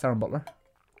 Have you asked Aaron Butler?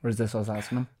 Or is this us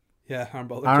asking him? Yeah, Aaron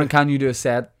Butler. Aaron, can you do a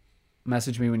set?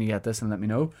 Message me when you get this and let me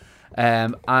know.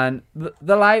 And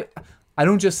the live, I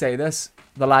don't just say this,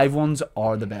 the live ones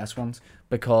are the best ones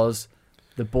because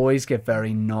the boys get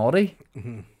very naughty.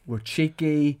 Mhm. We're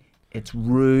cheeky. It's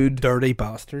rude. Dirty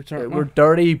bastards, aren't We're we?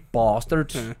 dirty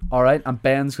bastards. Yeah. All right. And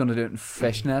Ben's going to do it in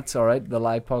fishnets. All right. The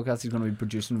live podcast, he's going to be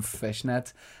producing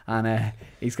fishnets. And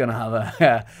he's going to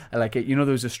have you know,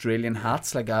 those Australian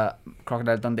hats, like a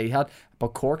Crocodile Dundee hat, but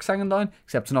corks hanging down,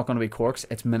 except it's not going to be corks.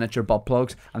 It's miniature butt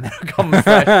plugs. And they're coming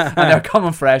fresh. And they're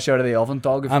coming fresh out of the oven,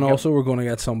 dog. if And you get- also, we're going to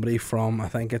get somebody from, I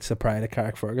think it's the Pride of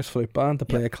Carrickfergus flute band to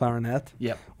play a clarinet.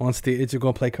 Yep. On stage, you're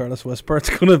going to play Careless Whisper. It's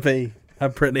going to be a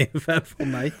pretty eventful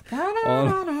night.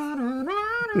 I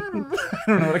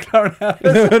don't know what a clarinet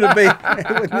is.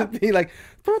 It would be like.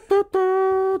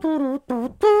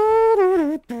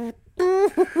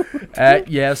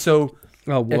 Yeah, so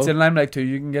Oh, it's whoa. in Limelight 2.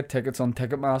 You can get tickets on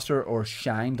Ticketmaster or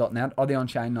Shine.net. Are they on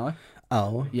Shine now?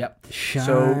 Oh, Yep. shine.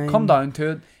 So come down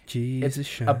to it. Jesus, It's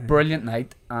shine. a brilliant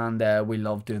night, and we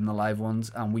love doing the live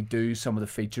ones, and we do some of the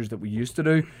features that we used to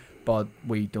do, but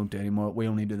we don't do anymore. We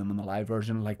only do them in the live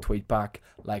version, like tweet back,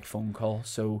 like phone call.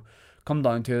 So come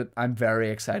down to it. I'm very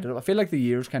excited. I feel like the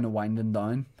year's kind of winding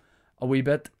down a wee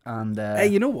bit, and Hey,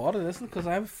 you know what? It isn't because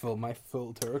I have my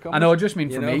full tour coming. I know. I just mean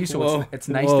You for know? me. So Whoa, it's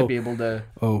nice whoa. to be able to.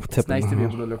 Oh, It's nice to be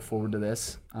able to look forward to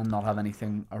this and not have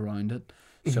anything around it.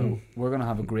 So Mhm. we're gonna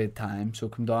have a great time. So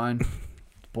come down, to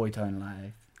Boytown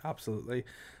Live, Absolutely.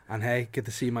 And hey, get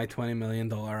to see my $20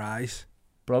 million eyes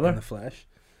in brother. the flesh.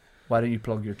 Why don't you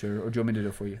plug your tour, or do you want me to do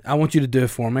it for you? I want you to do it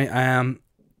for me.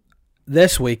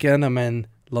 this weekend I'm in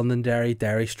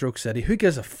Londonderry, Stroke City. Who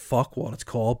gives a fuck what it's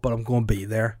called? But I'm going to be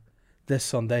there this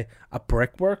Sunday at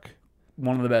Brickwork.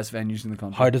 One of the best venues in the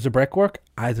country. How does the brick work?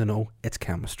 I don't know. It's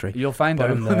chemistry. You'll find But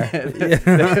out. I'm there.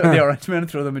 The orange men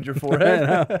throw them at your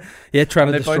forehead. Yeah, trying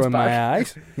to They destroy bounce my back.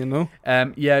 eyes. You know.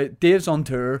 Yeah, Dave's on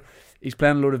tour. He's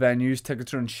playing a load of venues.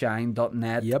 Tickets are on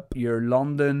shine.net. Yep. You're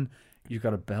London. You've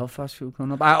got a Belfast show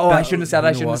coming up. I shouldn't have said.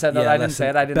 I shouldn't have said that. Yeah, I didn't listen, say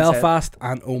it. I didn't Belfast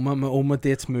and Oma. My Oma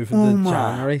date's moving Oma. to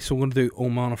January, so I'm going to do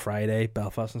Oma on a Friday,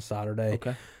 Belfast on Saturday, say it.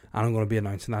 Okay. and I'm going to be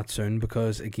announcing that soon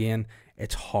because again,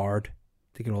 it's hard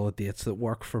to get all the dates that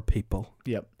work for people.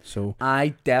 Yep. So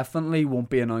I definitely won't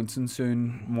be announcing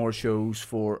soon more shows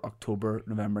for October,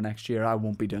 November next year. I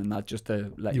won't be doing that, just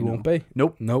to let you you know. won't be.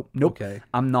 Nope. Nope. Nope. Okay.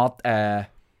 I'm not.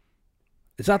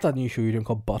 Is that new show you're doing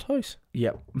called Butt House?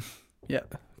 Yep.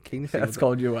 Yep. Keen to see That's what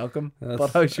called You're Welcome. That's- But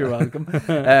house You're Welcome.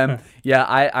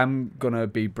 Yeah, I'm gonna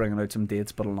be bringing out some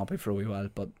dates, but it'll not be for a wee while.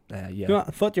 But yeah. You know, I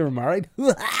thought you were married.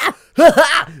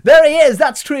 There he is.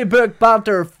 That's Trey Burke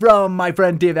banter from my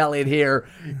friend Dave Elliott here,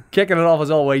 kicking it off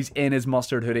as always in his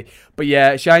mustard hoodie. But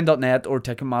yeah, shine.net or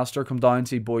Ticketmaster, come down,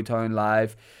 see Boytown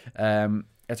live.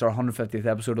 It's our 150th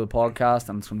episode of the podcast,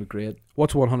 and it's gonna be great.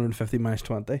 What's 150 minus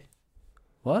 20?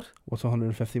 What? What's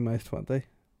 150 minus 20?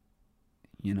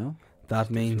 You know? That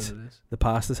means That's what it is. the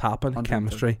past has happened. 150.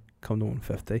 Chemistry, come to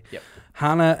 150. Yep.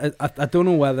 Hannah, I don't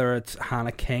know whether it's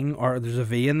Hannah King or there's a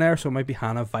V in there, so it might be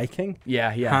Hannah Viking.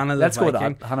 Yeah. Hannah the Let's go with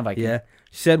Viking. that. Hannah Viking. Yeah.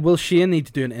 She said, will Shane need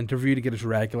to do an interview to get his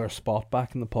regular spot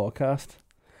back in the podcast?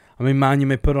 I mean, man, you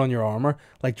may put on your armour.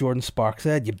 Like Jordan Sparks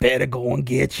said, you better go and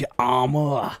get your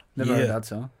armour. Never heard that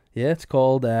song. Yeah, it's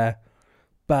called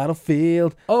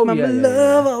Battlefield. Oh, My yeah, yeah,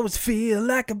 love yeah. always feel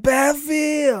like a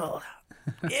battlefield.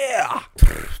 Yeah.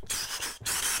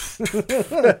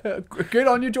 Good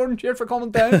on you, Jordan. Cheers for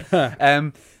coming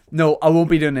down. No, I won't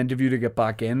be doing an interview to get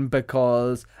back in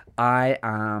because I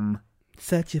am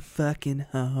Such a fucking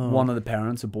hoe. one of the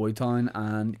parents of Boytown,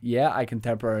 and yeah, I can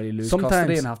temporarily lose Sometimes,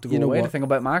 custody and have to you go know away to what? think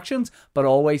about my actions. But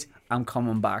always, I'm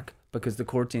coming back because the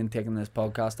courts ain't taking this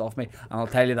podcast off me, and I'll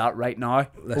tell you that right now.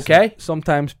 Listen, Okay?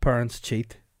 sometimes parents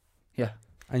cheat. Yeah.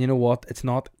 And you know what? It's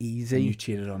not And you easy.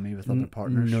 cheated on me with other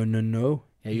partners. No.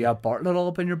 Yeah, you have Bartlett all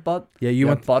up in your butt. Yeah, You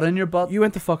have butt in your butt. you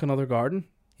went to fuck another garden.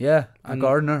 Yeah, a And-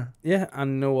 gardener. Yeah,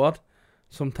 and you know what?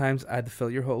 Sometimes I had to fill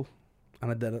your hole. And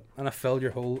I did it. And I filled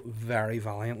your hole very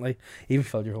valiantly. Even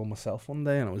filled your hole myself one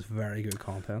day, and it was very good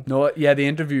content. No, yeah, the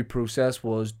interview process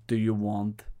was, do you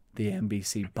want the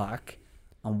NBC back?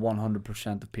 And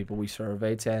 100% of people we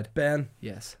surveyed said Ben,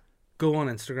 yes. go on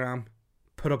Instagram,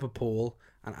 put up a poll,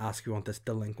 and ask if you want this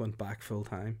delinquent back full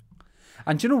time.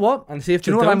 And do you know what? And see if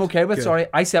Do you know they what I'm don't, okay with? good. Sorry,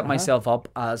 I set Uh-huh. myself up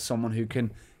as someone who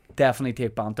can definitely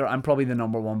take banter. I'm probably the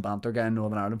number one banter guy in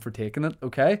Northern Ireland for taking it,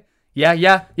 okay? Yeah,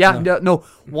 no,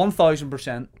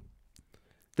 1,000%.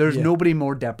 There's Yeah. nobody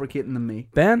more deprecating than me.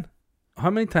 Ben, how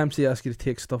many times do you ask you to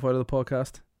take stuff out of the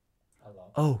podcast?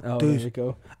 Oh, Oh, there you dude,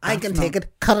 go. I can take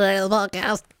it. Cut it out of the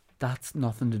podcast. that's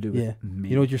nothing to do with Yeah. me.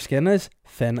 You know what your skin is?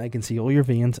 Thin. I can see all your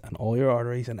veins and all your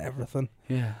arteries and everything.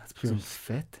 Yeah, it's because I'm You're-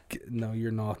 fit. No,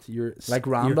 you're not. You're Like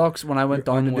you're- Randox, when I went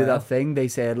you're down to do unwell. that thing, they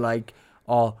said like,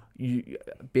 "Oh, you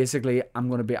basically, I'm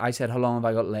gonna be." I said, "How long have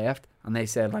I got left?" And they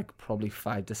said like probably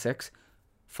 5 to 6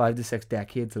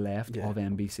 decades left Yeah. of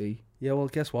NBC. Yeah, well,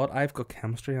 guess what? I've got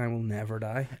chemistry and I will never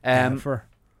die. Um, Ever.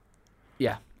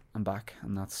 I'm back,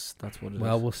 and that's what it is.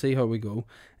 Well, we'll see how we go.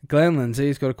 Glenn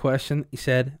Lindsay's got a question. He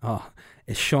said,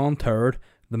 is Sean Turd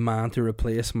the man to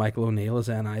replace Michael O'Neill as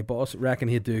NI boss? Reckon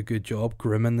he'd do a good job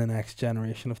grooming the next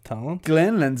generation of talent.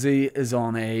 Glenn Lindsay is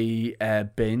on a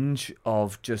binge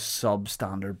of just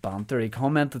substandard banter. He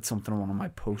commented something on one of my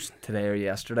posts today or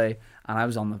yesterday, and I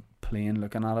was on the plane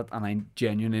looking at it, and I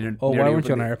genuinely Oh, why nearly weren't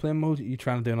you on opened airplane mode? Are you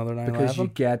trying to do another 9/11? because you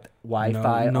get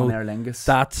Wi-Fi No, on Aer Lingus.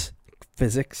 That's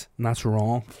physics, and that's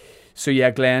wrong. So yeah,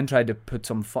 Glenn tried to put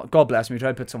some God bless me,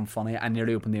 tried to put some funny. I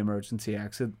nearly opened the emergency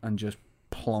exit and just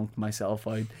plonked myself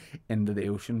out into the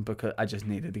ocean because I just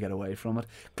needed to get away from it.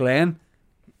 Glenn,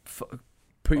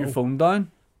 put your Oh. phone down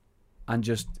and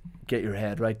just get your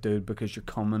head right, dude, because you're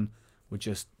coming with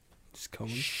just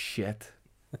coming. shit.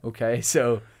 Okay,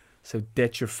 so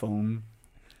ditch your phone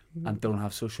and don't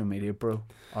have social media, bro.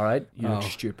 All right, you look Oh.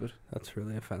 stupid. That's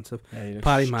really offensive. Yeah, you look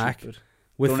Paddy stupid. Mac,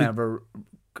 With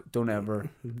Don't ever.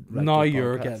 write now your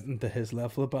you're podcast. getting to his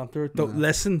level of banter. Don't No.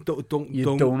 listen. Don't You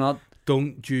don't donut.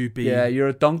 don't you be. Yeah, you're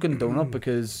a Dunkin' Donut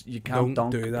because you can't Don't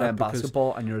dunk do that playing because-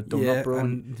 basketball, and you're a donut, yeah, bro.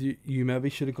 and you maybe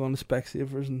should have gone to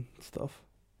Specsavers and stuff.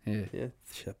 Yeah. Yeah,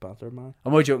 shit banter, man.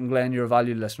 I'm not joking, Glenn. You're a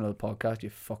valued listener of the podcast. You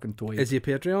fucking toy. Is he a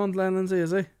Patreon, Glenn Lindsay?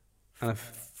 Is he? And if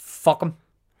Fuck him.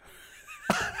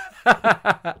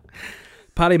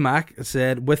 Paddy Mack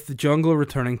said, with the jungle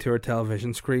returning to our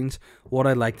television screens, what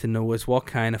I'd like to know is what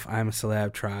kind of I'm a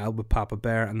Celeb trial would Papa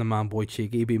Bear and the Man Boy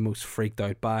Cheeky be most freaked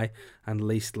out by and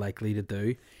least likely to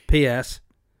do. P.S.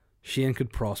 Shane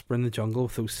could prosper in the jungle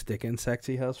with those stick insects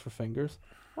he has for fingers.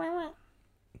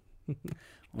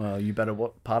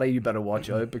 Well, Paddy, you better watch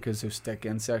out because those stick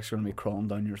insects are going to be crawling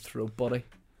down your throat, buddy.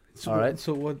 So, All right.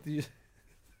 So what do you...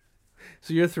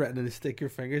 So you're threatening to stick your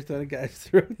fingers down a guy's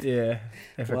throat? Yeah.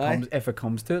 Why? If it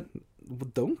comes to it, Well,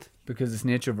 don't. because it's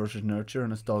nature versus nurture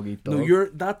and it's dog eat dog. No,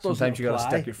 that doesn't Sometimes you got to apply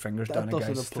stick your fingers That down a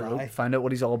doesn't guy's apply. throat. Find out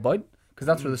what he's all about, because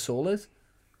that's where the soul is.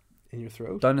 in your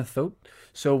throat. Down the throat.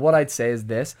 So what I'd say is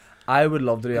this: I would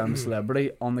love to do I'm a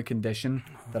Celebrity on the condition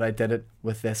that I did it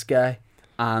with this guy,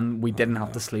 and we didn't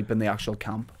have to sleep in the actual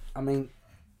camp. I mean,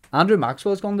 Andrew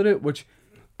Maxwell's going to do it, which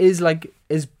is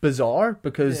bizarre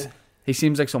because Yeah. he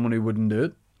seems like someone who wouldn't do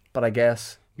it. But I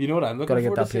guess you know what I'm looking Gotta get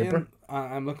forward to that seeing? paper.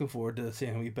 I'm looking forward to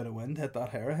seeing a wee bit of wind hit that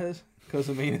hair of his. Because,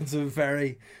 I mean, it's a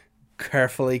very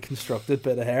carefully constructed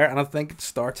bit of hair. And I think it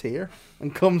starts here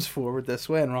and comes forward this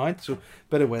way and round. So,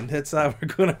 bit of wind hits that. We're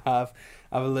going to have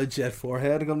a legit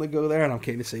forehead going to go there. And I'm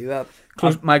keen to see that.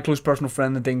 my close personal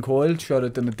friend Nadine Coyle, shout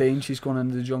out to Nadine, she's going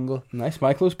into the jungle. Nice.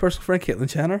 My close personal friend, Caitlin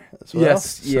Jenner, as well. Yes,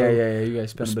 So, yeah. You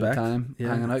guys spend a bit of respect. time yeah,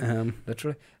 hanging out,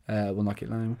 literally. well, not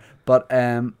Caitlin anymore.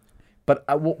 But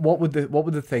what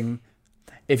would the thing,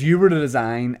 if you were to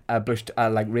design a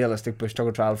like realistic bush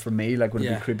tucker trial for me, like would it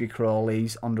Yeah. be creepy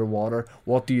crawlies underwater?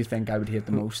 What do you think I would hate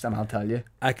the most? And I'll tell you.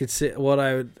 I could say what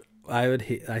I would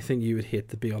hate. I think you would hate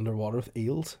to be underwater with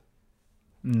eels.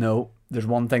 No, there's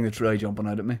one thing that's really jumping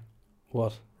out at me: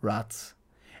 What? rats.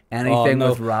 Anything no.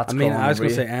 with rats. I mean, crawling I was over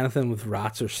going to you. say anything with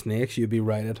rats or snakes, you'd be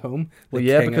right at home. Well, The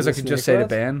yeah, king because of I the could just snake say to rats.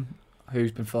 Ben,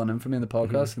 who's been filling in for me in the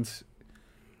podcast since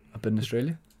I've been in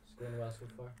Australia. Going well so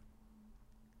far.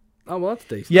 Oh, well, that's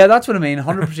decent. Yeah, that's what I mean.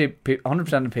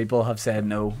 100% of people have said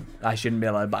no, I shouldn't be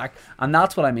allowed back, and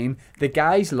that's what I mean. The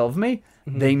guys love me.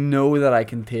 Mhm. They know that I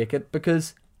can take it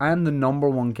because I'm the number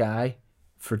one guy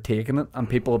for taking it, and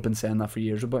people have been saying that for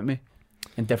years about me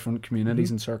in different communities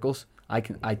Mhm. and circles. I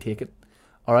take it.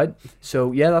 All right.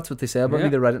 So yeah, that's what they say about Yeah. me.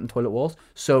 They write it in toilet walls.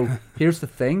 So here's the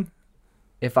thing: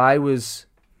 if I was,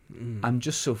 I'm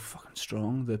just so fucking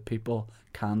strong that people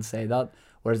can say that.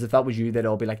 Whereas if that was you, they'd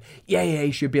all be like, yeah,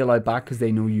 you should be allowed back because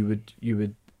they know you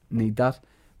would need that.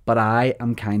 But I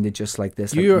am kind of just like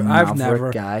this. I've maverick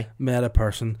never guy. met a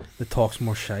person that talks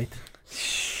more shite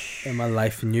in my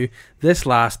life than you. This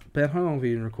last Ben, how long have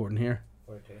you been recording here?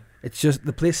 42. It's just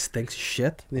the place stinks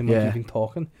shit. The amount Yeah. you've been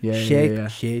talking, Yeah, shit, yeah.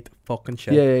 shit, fucking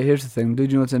shit. Yeah, here's the thing,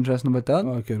 dude. You know what's interesting about that?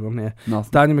 Oh, good one. Yeah. Nothing.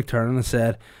 Daniel McTurnan has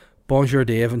said, "Bonjour,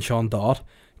 Dave and Sean Dodd.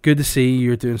 Good to see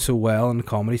you're doing so well in the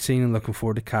comedy scene and looking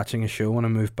forward to catching a show when I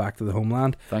move back to the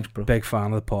homeland. Thanks, bro. Big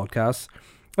fan of the podcast.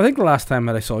 I think the last time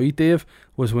that I saw you, Dave,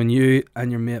 was when you and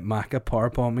your mate Macca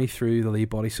powerbombed me through the Lee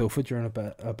Body sofa during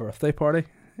a birthday party.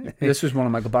 This was one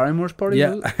of Michael Barrymore's parties.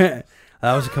 Yeah, was it?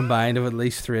 that was a combined of at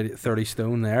least 30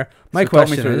 stone there. My So talk me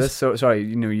question through is, this. So sorry,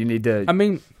 you need to. I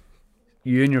mean,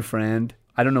 You and your friend.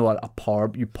 I don't know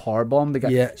what you power bombed the guy.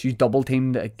 Yeah. So you double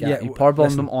teamed a guy. Yeah, You power bombed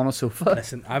listen. him on a sofa.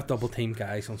 listen, I've double teamed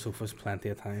guys on sofas plenty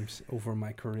of times over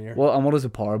my career. Well, and what is a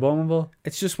power bomb involve?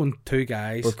 It's just when two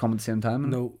guys Both come at the same time.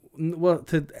 No, well,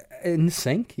 in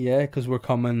sync, yeah, because we're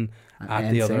coming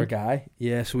at the other guy.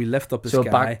 Yeah, so we lift up this So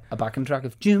guy. a backing track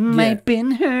of "You might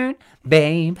been hurt,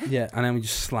 babe." Yeah, and then we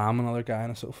just slam another guy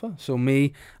on a sofa. So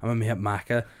me and my mate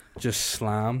Macca just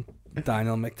slammed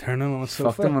Daniel McTurnan on a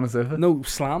sofa. Fucked him on a sofa. No,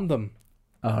 slammed him.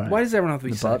 All right. Why does everyone have to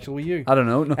be The butt. sexual with you? I don't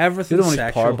know. No. Everything's You're the one who's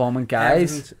sexual. power bombing guys.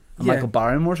 Everything's- And yeah. Michael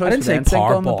Barrymore's house I didn't with say NSYNC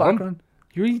power on the bomb. background.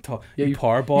 You really talk? Yeah, you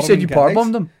power bombed You said you power guys?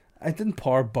 bombed him. I didn't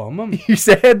power bomb him. You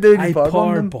said, dude, I you power bombed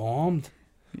power him. bombed.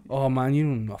 Oh man, you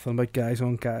know nothing about guys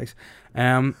on guys.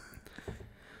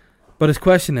 But his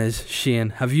question is, Shane,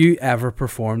 have you ever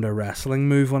performed a wrestling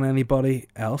move on anybody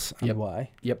else, and Yep. why?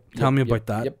 Yep. Tell me yep, about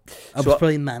that. Yep. I So- was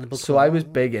playing Mandible So I was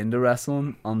Claw. big into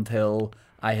wrestling until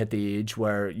I hit the age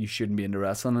where you shouldn't be into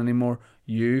wrestling anymore.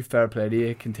 You, fair play to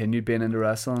you, continued being into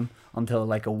wrestling until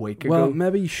like a week Well, ago.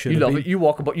 maybe you should. You love it. You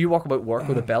walk about work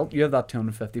with a belt. You have that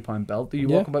 250-pound belt that you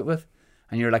Yeah. walk about with,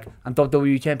 and you're like, I'm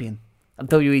WWE champion. I'm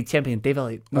WWE champion. Dave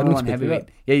Elliott. I Number don't one speak to heavyweight.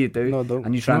 Yeah, you do. No, don't.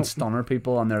 And you try and No. stunner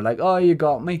people, and they're like, "Oh, you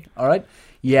got me." All right.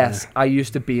 Yes, I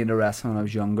used to be into wrestling when I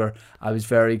was younger. I was a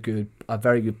very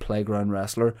good playground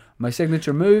wrestler. My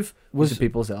signature move was Was- the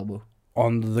people's elbow.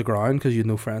 on the ground because you had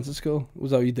no friends at school.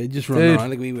 Was that what you did? Just run Dude. around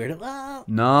like we weird. Ah!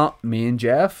 No, me and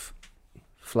Jeff,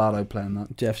 flat out playing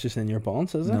that. Jeff's just in your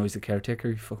bonds, is it? No, he's the caretaker.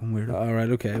 You fucking weirdo. All right,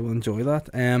 okay, we'll enjoy that.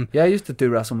 Yeah, I used to do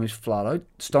wrestling moves flat out.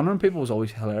 Stunning people was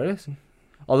always hilarious.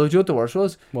 Although, do you know what the worst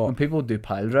was? What? When people do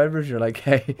pile drivers, you're like,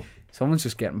 hey, someone's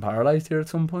just getting paralysed here at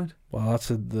some point. Well, that's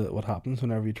what happens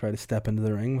whenever you try to step into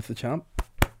the ring with the champ.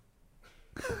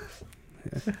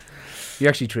 You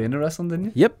actually trained in wrestling, didn't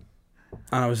you? Yep.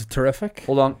 And it was terrific.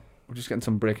 Hold on. We're just getting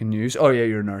some breaking news. Oh, yeah,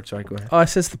 you're a nerd. Sorry, go ahead. Oh, it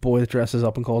says the boy that dresses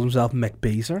up and calls himself Mick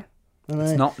Beazer.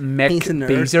 It's not Mick He's a nerd.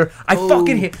 Beazer. I Oh,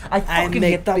 fucking hate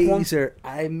Mick that one. Beazer.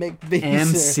 I'm Mick Beazer.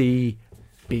 MC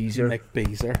Beazer. Mick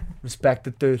Beazer. Respect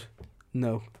it, dude.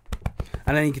 No.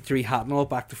 And then you get your wee hat and all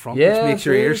back to front, Yeah, which makes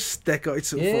your dude. ears stick out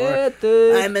so Yeah, far.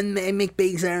 dude. I'm in Mick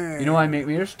Beazer. You know why I make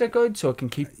my ears stick out? So I can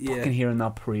keep Yeah. fucking hearing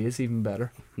that praise even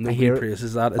better. Nobody hear it.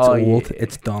 praises that. It's Oh, old. yeah.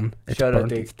 It's done. It's Shout out burnt.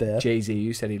 to It's dead. Jay-Z,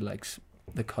 who said he likes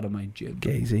the cut of my jib.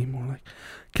 Gazy, more like.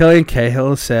 Killian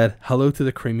Cahill said, "Hello to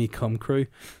the creamy cum crew.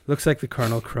 Looks like the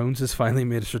Colonel Crones has finally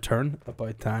made his return.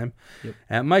 About time."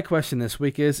 Yep. My question this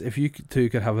week is, if you two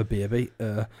could have a baby,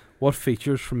 what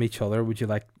features from each other would you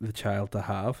like the child to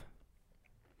have?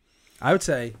 I would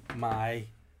say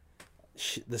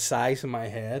the size of my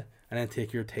head, and then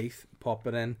take your teeth, pop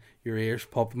it in, your ears,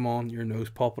 pop them on, your nose,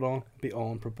 pop it on, be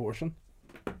all in proportion.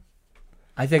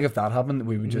 I think if that happened,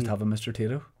 we would just have a Mr.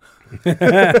 Tato.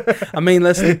 I mean,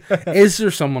 listen, is there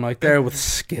someone out there with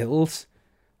skills?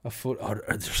 Or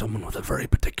is there someone with a very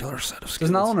particular set of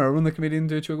skills? Doesn't Alan Irwin, the comedian,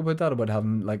 do a joke about that? About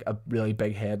having like a really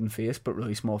big head and face, but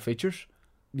really small features?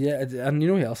 Yeah, and you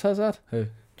know who else has that? Who?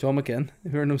 John McGinn.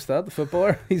 Who knows that? The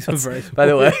footballer. He's a very By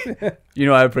the way, you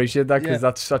know I appreciate that because Yeah.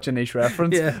 that's such a niche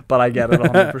reference, Yeah. but I get it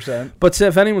 100%. But see,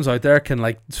 if anyone's out there can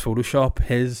like Photoshop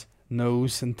his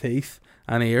nose and teeth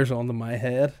and ears onto my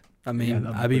head, I mean,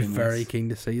 that'd be I'd be pretty very nice. keen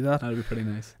to see that. That'd be pretty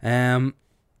nice.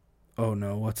 Oh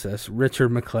no, what's this?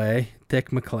 Richard McClay, Dick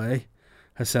McClay,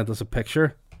 has sent us a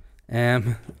picture,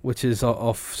 which is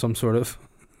of some sort of.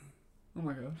 Oh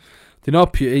my god. Do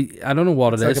not puke. I don't know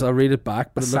what It's it like is. a- I'll read it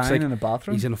back, but A it looks sign like in a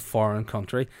bathroom? he's in a foreign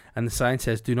country, and the sign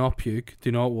says, "Do not puke.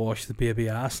 Do not wash the baby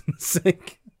ass in the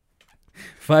sink."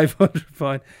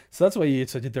 £500. So that's why you had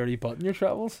such a dirty butt in your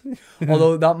travels.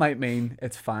 Although that might mean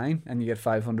it's fine and you get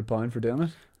 £500 for doing it.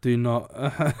 Do not.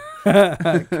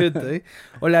 Could do.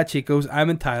 Hola, chicos. I'm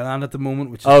in Thailand at the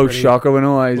moment, which is Oh, pretty, shocker, we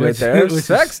know why he's right which- there. which is-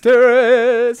 Sex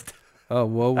tourist! Oh,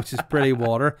 whoa, which is pretty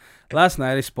water. Last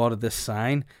night I spotted this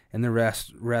sign in the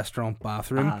restaurant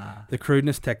bathroom. Ah. The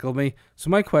crudeness tickled me. So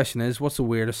my question is, what's the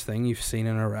weirdest thing you've seen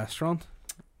in a restaurant?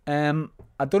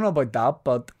 I don't know about that,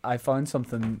 but I found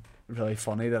something really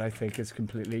funny that I think is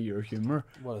completely your humour.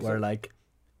 What Where, like,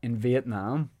 in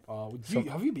Vietnam,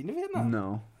 have you been to Vietnam?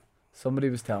 no, somebody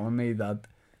was telling me that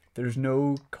there's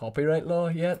no copyright law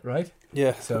yet, right?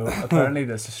 Yeah. So apparently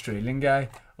this Australian guy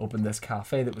opened this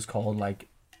cafe that was called, like,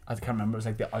 I can't remember, it was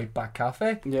like the Outback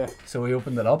Cafe. Yeah. So he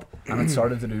opened it up and it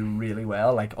started to do really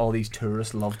well. Like, all these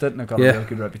tourists loved it and it got Yeah. a really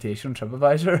good reputation on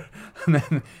TripAdvisor. And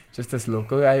then just this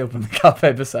local guy opened the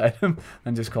cafe beside him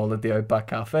and just called it the Outback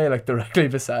Cafe, like directly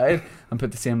beside, and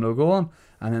put the same logo on.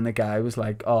 And then the guy was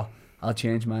like, "Oh, I'll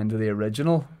change mine to the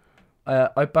original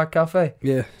Outback Cafe."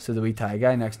 Yeah. So the wee Thai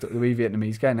guy next door, the wee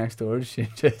Vietnamese guy next door, just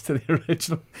changed it to the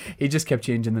original. He just kept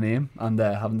changing the name and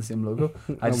having the same logo.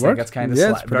 I just think worked. it's kind of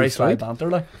Yeah, it's pretty very sly sweet. banter,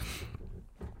 like.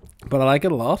 But I like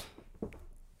it a lot.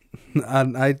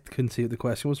 And I couldn't see what the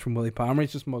question was from Willie Palmer.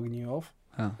 He's just mugging you off.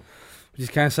 Oh. Which is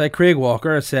kind of like Craig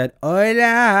Walker said,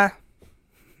 "Hola,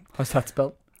 How's that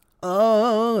spelled?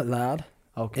 oh lad."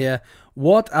 Okay. Yeah.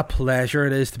 What a pleasure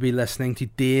it is to be listening to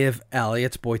Dave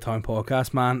Elliott's Boytown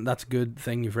podcast, man. That's a good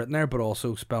thing you've written there, but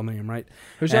also spell my name right.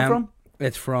 Who's that Um, from?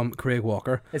 It's from Craig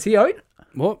Walker. Is he out?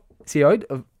 What? Is he out?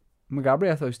 McGabry,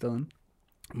 I thought he was still in.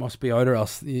 Must be out, or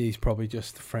else he's probably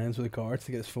just friends with the guards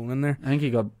to get his phone in there. I think he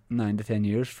got 9 to 10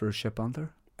 years for Ship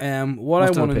Panther. What Must I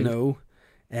have want to appealed.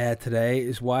 know today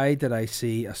is, why did I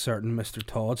see a certain Mr.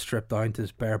 Todd stripped down to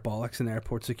his bare bollocks in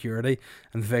airport security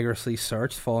and vigorously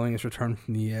searched following his return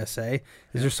from the USA?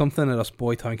 Is there something that us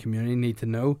Boytown community need to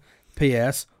know?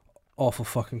 P.S. Awful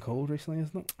fucking cold recently,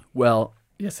 isn't it? Well,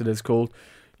 yes, it is cold.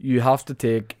 You have to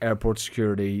take airport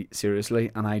security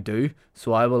seriously, and I do.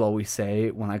 So I will always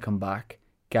say when I come back,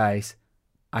 guys,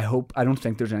 I don't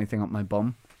think there's anything up my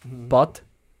bum, but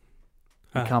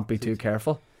you can't be too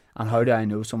careful. And how do I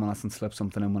know someone hasn't slipped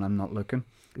something in when I'm not looking?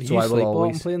 So you I will sleep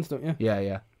always- on planes, don't you?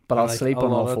 Yeah. But I'll Like, sleep a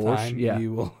on all lot of fours. time Yeah.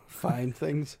 You will find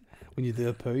things when you do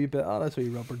a poo. You bit, oh, that's where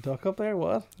you rubber duck up there.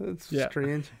 What? It's Yeah.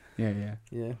 strange. Yeah.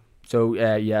 Yeah. So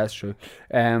yeah, it's true.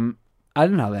 I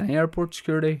didn't have any airport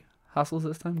security hassles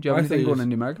this time. Do you have I anything think going it's-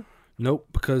 into America? Nope,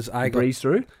 because I got Breeze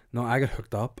through. I got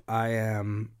hooked up.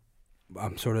 I'm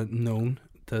sort of known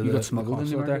to You the got smuggled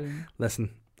into consulate there. America. Listen,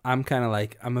 I'm kind of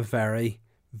like, I'm a very,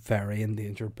 very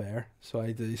endangered bear, so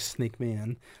they sneak me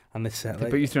in, and they said They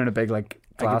like, put you through in a big like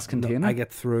glass container. I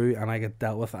get through and I get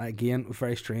dealt with. Again,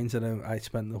 very strange that I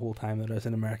spent the whole time that I was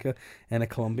in America in a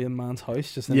Colombian man's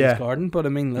house, just in his garden. But I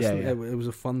mean, listen, Yeah. it was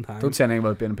a fun time. Don't say anything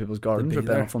about being in people's gardens be or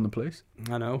being there. from the police.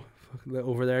 I know.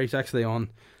 Over there, he's actually on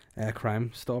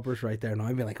Crime Stoppers right there now.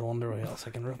 I'd be like, I wonder what else I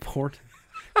can report.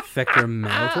 Victor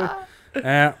Melto.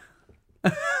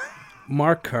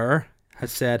 Mark Kerr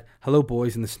has said, "Hello,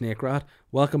 boys in the Snake Rat.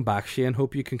 Welcome back, Shane.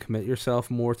 Hope you can commit yourself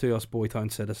more to us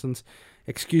Boytown citizens.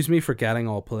 Excuse me for getting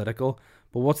all political,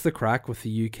 but what's the crack with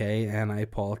the UK NI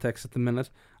politics at the minute?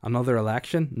 Another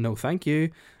election? No, thank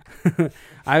you.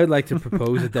 I would like to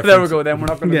propose a different... There we go, then we're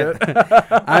not going to do it.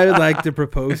 I would like to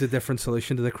propose a different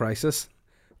solution to the crisis.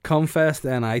 Cumfest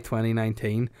NI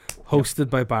 2019, hosted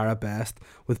by Barra Best,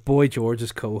 with Boy George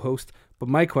as co-host. But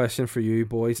my question for you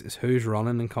boys is, who's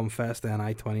running in Cumfest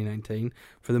NI 2019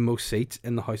 for the most seats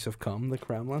in the House of Cum, the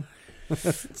Kremlin?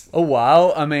 Oh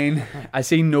wow! I mean, I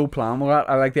see no plan with that.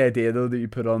 I like the idea though that you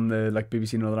put on the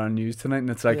BBC Northern Ireland News tonight, and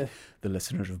it's like the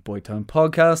listeners of Boytown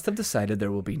Podcast have decided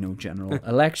there will be no general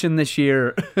election this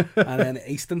year. And then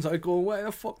Easton's out going, why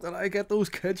the fuck did I get those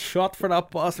kids shot for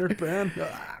that bastard Ben?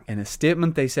 In a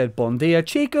statement, they said, "Bon dia,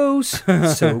 chicos."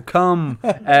 So come.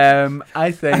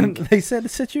 I think. And they said the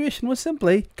situation was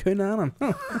simply Cunanan.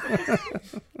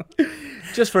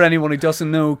 Just for anyone who doesn't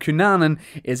know, Cunanan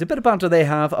is a bit of banter they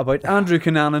have about Andrew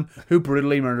Cunanan, who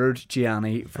brutally murdered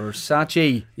Gianni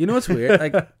Versace. You know what's weird?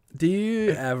 Like, do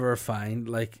you ever find,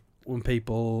 like, when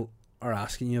people are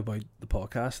asking you about the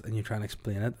podcast and you try and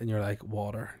explain it and you're like,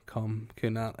 water, cum,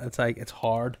 Cunanan, it's like, it's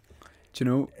hard. Do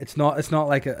you know? It's not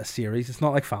like a series. It's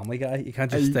not like Family Guy. You can't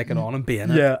just stick it on and be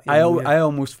in it. Yeah, You know, I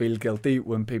almost feel guilty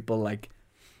when people like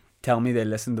tell me they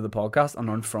listen to the podcast and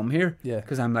aren't from here. Yeah.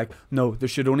 Because I'm like, no, there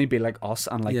should only be like us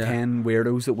and like Yeah. 10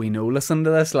 weirdos that we know listen to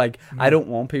this. Like, I don't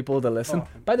want people to listen.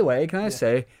 By the way, can I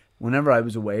say, whenever I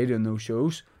was away doing those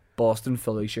shows, Boston,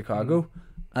 Philly, Chicago,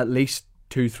 at least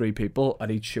 2-3 people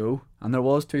at each show. And there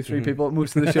was 2-3 people at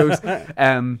most of the shows.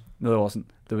 No, there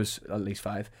wasn't. There was at least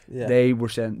 5. Yeah. They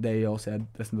all said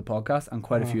listen to the podcast, and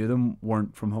quite a few of them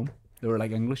weren't from home. They were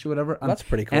like English or whatever. And That's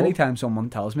pretty cool. anytime someone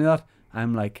tells me that,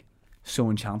 I'm like so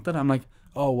enchanted. I'm like,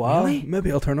 Oh, wow. Really?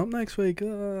 Maybe I'll turn up next week.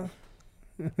 I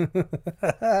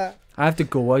have to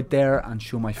go out there and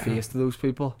show my face to those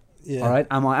people. Yeah. All right,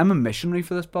 I'm a missionary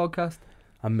for this podcast.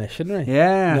 A missionary?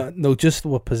 Yeah. No, just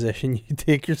what position you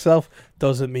take yourself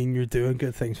doesn't mean you're doing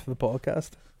good things for the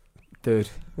podcast. Dude.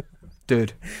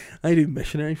 I do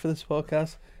missionary for this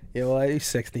podcast. Yeah, well, I do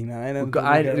 69. And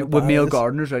With male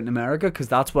gardeners out in America, because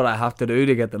that's what I have to do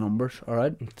to get the numbers. All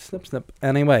right. Snip, snip.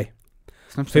 Anyway,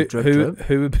 Snip, snip, drip, drip.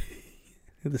 who would be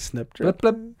the snip drip?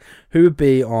 Blip, blip. Who would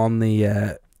be on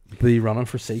the be running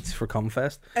for seats for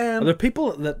Cumfest? Are there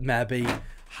people that maybe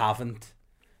haven't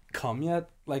come yet?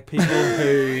 Like people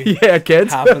who Yeah,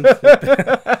 kids.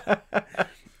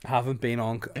 haven't been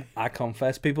on at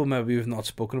Cumfest. People maybe who've not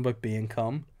spoken about being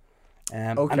cum.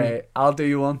 Okay, I'll do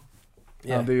you one.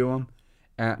 Yeah. I'll do you one.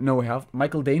 No, we have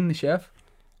Michael Dean, the chef.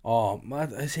 Oh,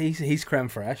 man, he's creme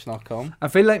fraiche, not cum. I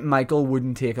feel like Michael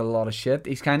wouldn't take a lot of shit.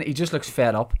 He just looks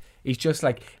fed up. He's just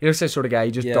like, he looks like the sort of guy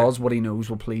who just does what he knows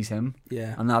will please him.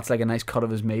 Yeah. And that's like a nice cut of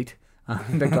his meat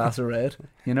and a glass of red,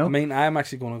 you know? I mean, I'm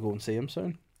actually going to go and see him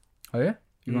soon. Oh yeah?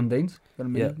 You going Dean's? Got a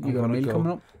meal? Yeah, You got a meal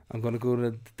coming up? I'm going to go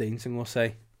to Dean's and we'll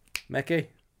say, Mickey,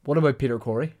 What about Peter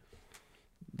Corey?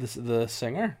 the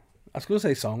singer. I was going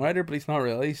to say songwriter, but he's not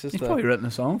really. He's just He's probably written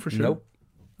a song for sure. Nope.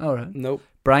 Alright. Nope.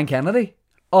 Brian Kennedy?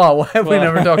 Oh, why have we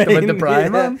never talked about the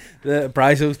Brian man? The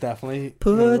Bryzo's definitely.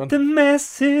 Put the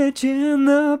message in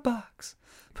the box.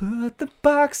 Put the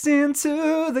box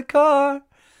into the car.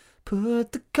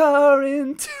 Put the car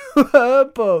into a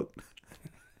boat.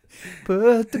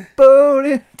 Put the boat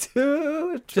into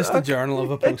a truck. Just the journal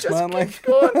of a It just postman, keeps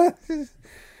like. going.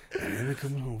 And then we're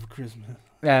coming home for Christmas.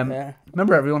 Yeah.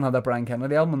 Remember everyone had that Brian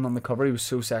Kennedy album, and on the cover he was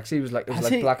so sexy. It was like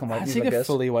black and white. Has He he was got like this.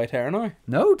 fully white hair now?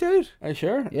 No, dude. Are you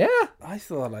sure? Yeah. I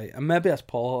thought maybe that's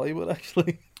Paul Hollywood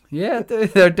actually. Yeah,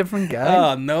 they're different guys.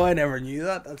 Oh no, I never knew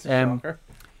that. That's a shocker.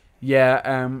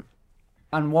 Yeah,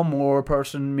 and one more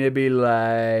person, maybe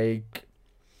like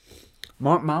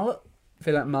Mark Mallet. I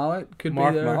feel like Mallet could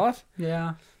Mark be there. Mallet?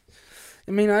 Yeah.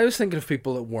 I mean, I was thinking of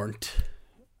people that weren't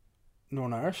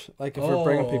Northern Irish. Like if we're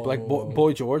bringing people like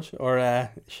Boy George or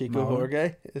Chico No.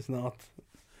 Jorge is not.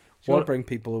 You want to bring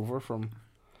people over from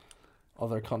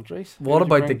other countries. Who What would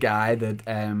you about the bring? guy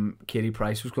that Katie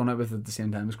Price was going out with at the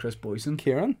same time as Chris Boyson?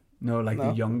 Kieran? No, like No.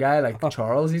 the young guy, like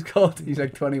Charles he's called. He's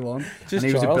like 21. Just and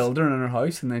he was a Charles? builder in her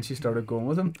house, and then she started going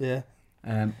with him. Yeah.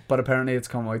 But apparently it's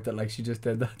come out that like she just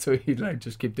did that, so he'd like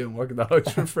just keep doing work at the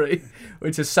house for free,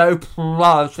 which is so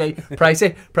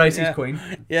pricey's Yeah. queen.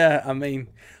 Yeah, I mean,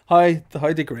 how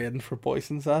degrading for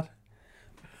boyson's that?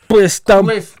 Wisdom.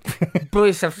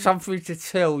 Bruce, I've something to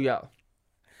tell you.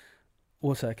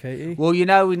 What's that, Katie? Well, you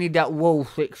know we need that wall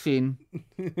fixing.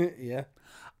 Yeah.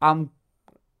 I'm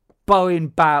bowing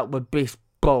back with this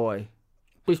boy.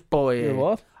 This boy You're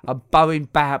what? I'm bowing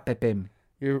back with him.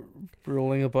 You're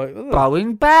rolling about with it.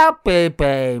 Bowing back with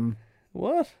him.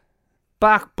 What?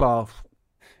 Back buff.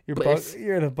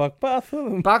 You're in a buck bath with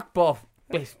him. Back buff.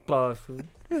 This buff.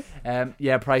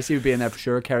 Yeah, Pricey would be in there for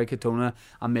sure. Kerry Katona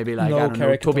and maybe like No, I don't know,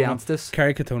 Kerry Toby Katona. Anstis.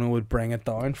 Kerry Katona would bring it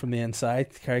down from the inside.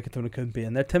 Kerry Katona couldn't be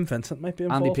in there. Tim Vincent might be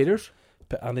involved. Andy Peters.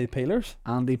 Andy Peelers.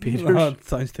 Andy Peters. No, it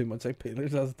sounds too much like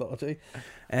Peelers. That's dodgy.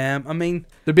 I mean,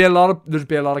 There'd be a lot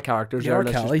of characters there. Yara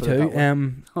let's just Kelly put it that too.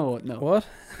 way. Oh no. What?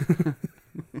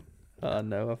 Oh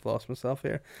no, I've lost myself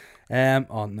here.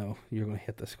 Oh no, you're gonna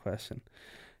hit this question.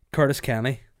 Curtis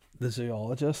Kenny, the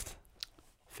zoologist.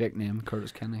 Fake name,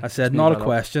 Curtis Kenny. I said Just not made a that up.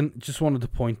 question. Just wanted to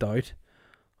point out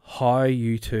how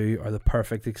you two are the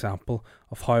perfect example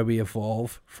of how we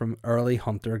evolve from early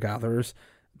hunter gatherers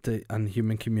and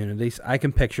human communities. I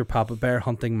can picture Papa Bear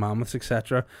hunting mammoths,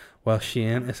 etc., while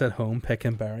Shane is at home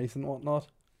picking berries and whatnot.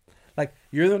 Like,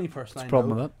 you're the only person What's I the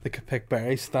problem know with that? that could pick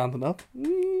berries standing up.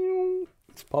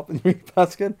 It's popping your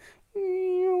basket.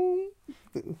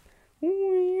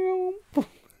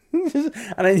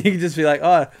 And then you can just be like,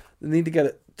 oh, they need to get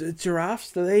it. The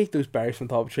giraffes, do they eat those berries from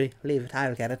the top of the tree? Leave it,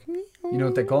 I'll get it. You know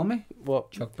what they call me?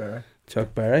 What? Chuck Berry.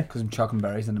 Chuck Berry. Because I'm chucking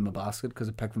berries into my basket because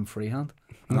I picked them freehand.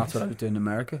 And that's what I was doing in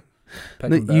America. No,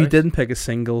 Picking you berries. didn't pick a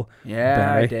single. Yeah,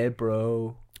 berry. I did,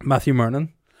 bro. Matthew Mernon.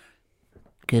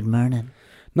 Good morning.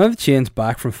 Now that Shane's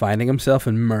back from finding himself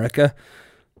in America,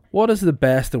 what is the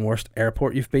best and worst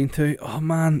airport you've been to? Oh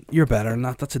man, you're better than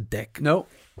that. That's a dick. No,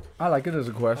 I like it as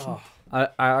a question. Oh. I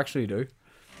actually do.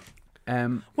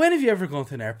 When have you ever gone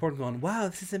to an airport and gone, wow,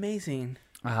 this is amazing?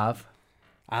 I have.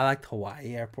 I liked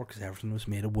Hawaii airport because everything was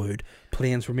made of wood.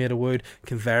 Planes were made of wood.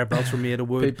 Conveyor belts were made of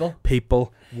wood.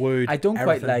 People, wood. I don't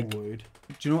quite everything like- wood.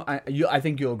 Do you know? I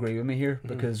think you'll agree with me here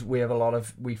because we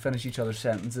have we finish each other's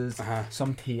sentences. Uh-huh.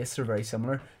 Some tastes are very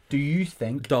similar. Do you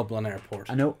think? Dublin airport.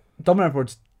 I know Dublin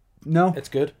airports. No. It's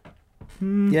good.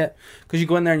 Yeah, because you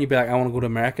go in there and you be like, I want to go to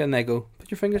America, and they go,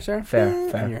 put your fingers there. Fair.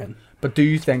 And you're in. But do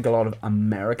you think a lot of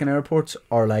American airports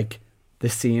are like the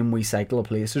same wee cycle of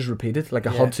places repeated? Like a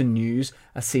Yeah. Hudson News,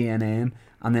 a CNN,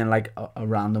 and then like a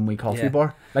random wee coffee Yeah.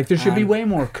 bar? Like there should be And- way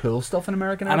more cool stuff in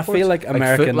American And I airports. feel like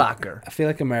American- Foot Locker. I feel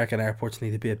like American airports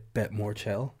need to be a bit more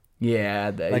chill.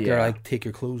 Yeah. Like yeah. they're like, take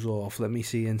your clothes off, let me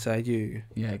see inside you.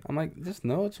 Yeah. I'm like, just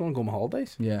no, I just want to go on my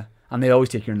holidays. Yeah. And they always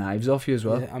take your knives off you as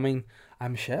well. Yeah, I mean,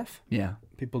 I'm a chef. Yeah.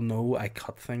 People know I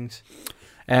cut things.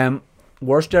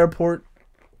 Worst airport.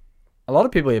 A lot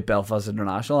of people hate Belfast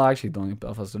International. I actually don't think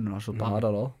Belfast International No. bad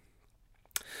at all.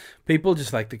 People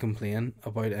just like to complain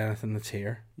about anything that's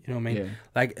here. You know what I mean? Yeah.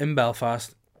 Like in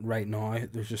Belfast right now,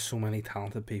 there's just so many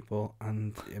talented people,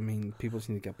 and I mean, people just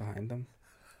need to get behind them.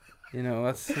 You know,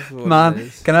 that's what Man, it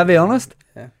is. can I be honest?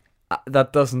 Yeah.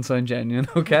 That doesn't sound genuine,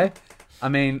 okay? I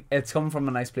mean, it's coming from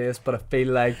a nice place, but I feel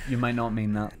like you might not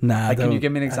mean that. Nah, Like, can you don't-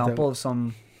 give me an I example don't. of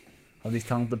some of these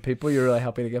talented people you're really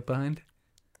happy to get behind?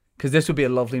 Because this would be a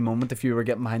lovely moment if you were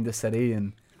getting behind the city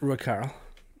and Roy Carroll.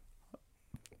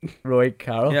 Roy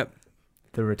Carroll, Yep.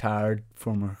 the retired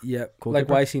former. Yep. Goalkeeper. Like,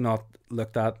 why is he not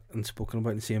looked at and spoken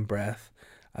about in the same breath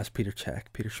as Peter Cech,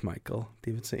 Peter Schmeichel,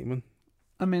 David Seaman?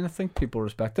 I mean, I think people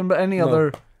respect him, but any No.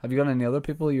 other? Have you got any other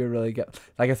people you really get?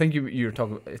 Like, I think you were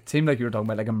talking. It seemed like you were talking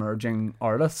about like emerging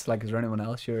artists. Like, is there anyone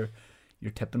else you're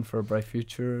tipping for a bright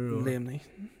future? Or? Liam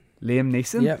Neeson. Liam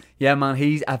Neeson. Yep. Yeah, man.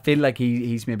 I feel like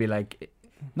he's maybe like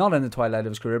not in the twilight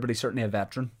of his career, but he's certainly a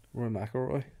veteran. Roy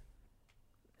McIlroy.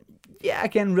 Yeah,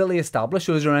 again, really established.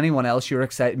 So is there anyone else you're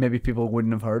excited? Maybe people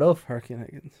wouldn't have heard of. Hurricane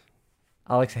Higgins.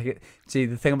 Alex Higgins. See,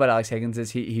 the thing about Alex Higgins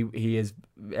is he is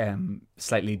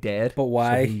slightly dead. But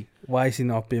why? So Why is he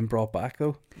not being brought back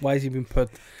though? Why is he being put?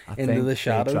 I Into think the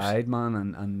shadows. They tried, man,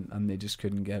 and they just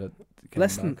couldn't get it. get him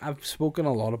Listen, back. I've spoken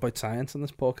a lot about science on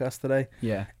this podcast today.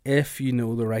 Yeah, If you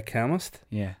know the right chemist,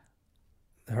 yeah,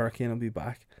 the hurricane will be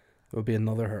back. There will be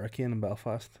another hurricane in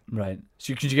Belfast. right.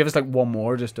 So could you give us like one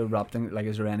more just to wrap things? Like,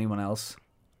 is there anyone else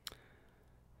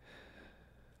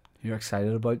you're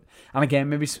excited about? And again,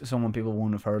 maybe someone people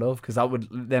won't have heard of, because that would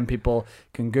then people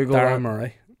can Google Darren that.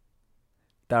 Murray,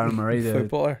 Darren Murray, the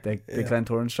footballer. the Yeah.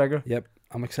 Glentoran striker. Yep,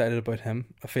 I'm excited about him.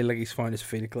 I feel like he's found his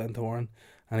feet at Glentoran,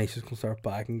 and he's just gonna start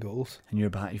bagging goals. And you're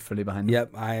fully behind them.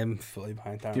 Yep, I am fully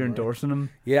behind Darren You're Murray. endorsing him.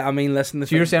 Yeah, I mean, listen.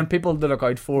 So you're saying people to look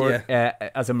out for Yeah.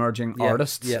 as emerging Yeah,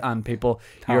 artists yeah. and people.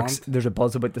 Talent. There's a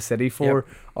buzz about the city for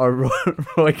or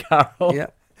Roy Carroll,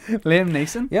 Yep, Liam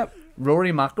Neeson, yep,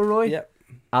 Rory McIlroy, yep.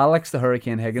 Alex the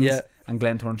Hurricane Higgins, Yeah. and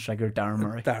Glentoran striker Darren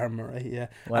Murray. Darren Murray. Yeah.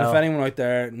 Well, and if anyone out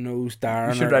there knows Darren,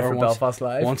 you should or, write or for wants, Belfast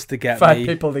Live. wants to get 5 me,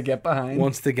 people to get behind.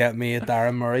 wants to get me a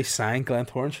Darren Murray signed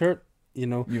Glentoran shirt, you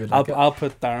know, You would like it. I'll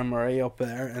put Darren Murray up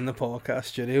there in the podcast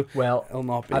studio. Well, It'll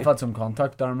not be. I've had some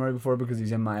contact with Darren Murray before because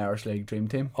he's in my Irish League dream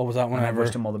team. Oh, was that And I whenever?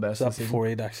 wished him all the Was best that this season. before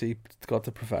he'd actually got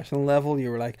to professional level?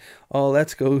 You were like, "Oh,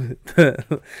 let's go,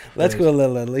 let's go to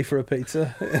Little Italy for a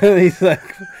pizza." And he's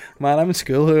like, "Man, I'm in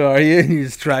school. Who are you?" And you're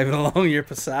just driving along your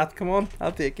Passat. Come on,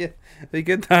 I'll take you. Be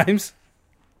good times.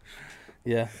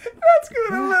 Yeah. Let's go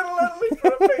to Little Italy for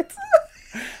a pizza.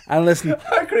 And listen,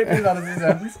 How creepy is that as a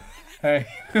sentence? Hey,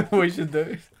 we should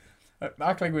do.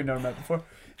 Act like we've never met before.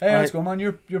 Hey, how's it going, man?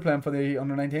 You're playing for the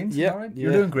under-19s, Yeah, right?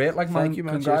 You're yeah. doing great, like man. Thank you,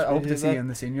 man. Congrats. Cheers, I hope to appreciate see you that. in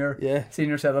the senior yeah.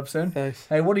 senior setup soon. Thanks.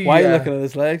 Hey, what are you? Why are you looking at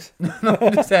his legs? No,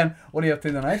 I'm just saying. What are you up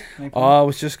to tonight? Any Oh, I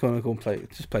was just going to go and play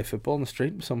football in the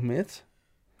street with some mates.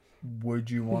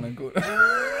 Would you want to go?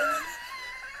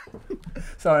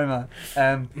 Sorry, man.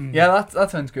 Yeah,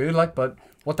 that sounds good. Like, but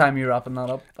what time are you wrapping that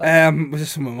up? Was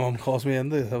just my mum calls me in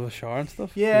to have a shower and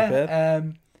stuff. in bed. Yeah.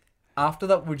 After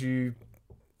that, would you?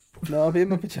 No, I'll be in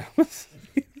my pajamas.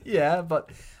 Yeah, but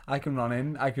I can run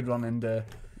in. I could run into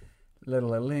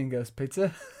Little Italy and get us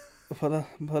pizza.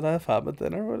 But I've had my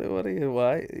dinner. What are you?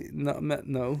 Why?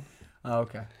 No. Oh,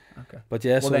 okay. But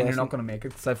yeah, Well, so then you're listen, not going to make it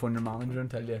because I phone your manager and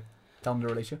tell him to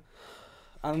release you.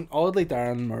 And oddly,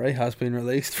 Darren Murray has been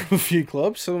released from a few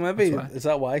clubs, so maybe That's why. is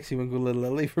that why? Because he went go Little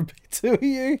Lily for pizza with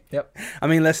you. Yep. I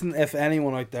mean, listen, if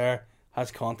anyone out there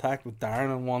has contact with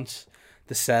Darren and wants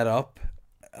to set up,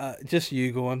 just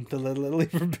you going to Little Lily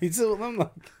for pizza with him,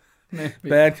 like Maybe.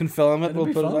 Ben can film it. It'd We'll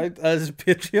be put fun. it out as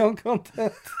Patreon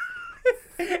content.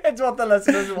 It's what the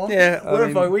listeners want. Yeah, I We're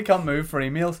mean- fine. We can't move for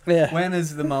emails. Yeah. When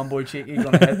is the man boy cheeky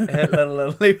going to hit Little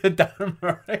Italy with Darren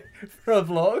Murray for a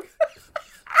vlog?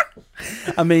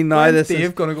 I mean, now When's this Dave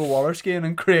is. going to go water skiing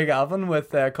in Craig Avon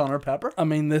with Connor Pepper? I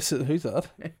mean, this is who's that?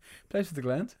 Plays with the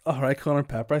Glens. All right, Connor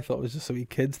Pepper. I thought it was just a wee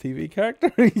kids TV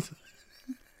character.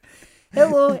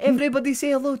 Hello, everybody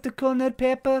say hello to Connor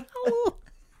Pepper.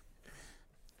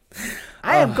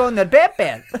 I am Connor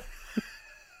Pepper.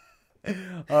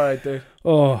 Alright, dude.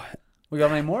 Oh, We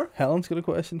got any more? Helen's got a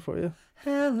question for you.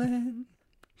 Helen.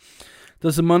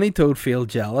 Does the money toad feel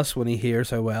jealous when he hears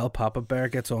how well Papa Bear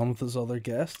gets on with his other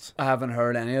guests? I haven't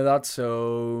heard any of that,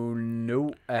 so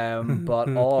no.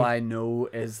 But all I know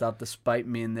is that despite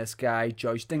me and this guy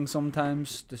jousting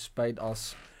sometimes, despite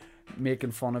us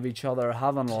making fun of each other,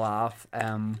 having a laugh,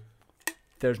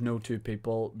 there's no two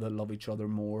people that love each other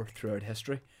more throughout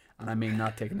history. And I mean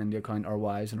not taking into account our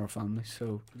wives and our families.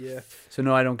 So Yeah.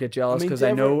 no, I don't get jealous I mean, because do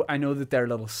you I know that they're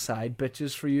little side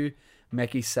bitches for you.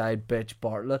 Mickey side bitch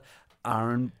Bartlett,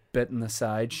 Aaron bit in the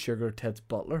side, Sugar Tits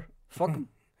Butler. Fuck 'em.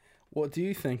 What do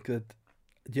you think that?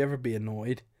 Do you ever be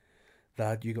annoyed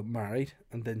that you got married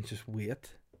and didn't just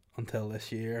wait until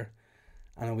this year,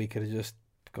 and we could have just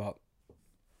got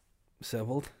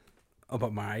civiled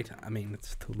about married? I mean,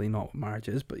 it's totally not what marriage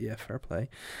is, but yeah, fair play.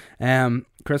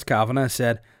 Chris Kavanagh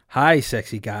said, "Hi,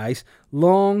 sexy guys.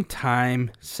 Long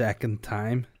time, second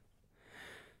time.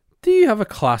 Do you have a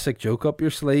classic joke up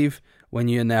your sleeve when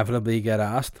you inevitably get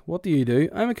asked, what do you do?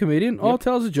 I'm a comedian. Oh, Yep.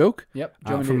 tell us a joke." Yep. Do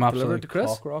you want me From to deliver it Absolute to Chris?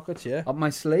 Cock Rockets, yeah. Up my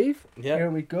sleeve. Yeah.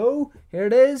 Here we go. Here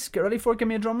it is. Get ready for it. Give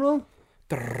me a drum roll.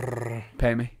 Drrrr.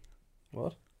 Pay me.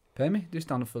 What? Pay me. Do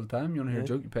stand up full time. You want to hear Yeah. a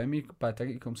joke? You pay me. You buy a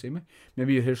ticket. You come see me.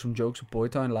 Maybe you hear some jokes at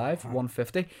Boytown Live,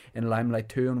 $150 in Limelight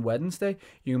 2 on Wednesday.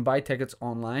 You can buy tickets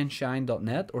online,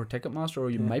 shine.net or Ticketmaster, or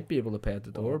you Yeah. might be able to pay at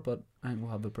the door, but I think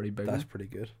we'll have a pretty big That's one. pretty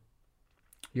good.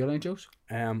 You got any jokes?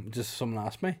 Just someone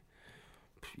asked me.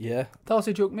 Yeah. Tell us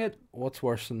a joke, mate. What's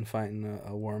worse than finding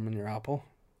a worm in your apple?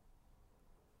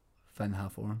 Find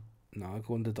half for him. No,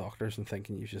 going to doctors and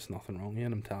thinking you've just nothing wrong with you,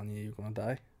 and I'm telling you, you're gonna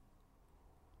die.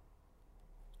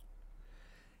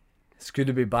 It's good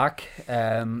to be back.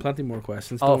 Plenty more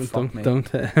questions. Oh, don't fuck me.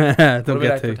 don't What don't are we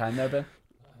get like for too. time there, Ben?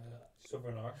 Just over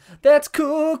an hour. That's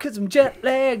cool, cause I'm jet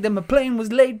lagged and my plane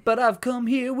was late, but I've come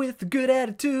here with a good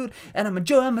attitude and I'm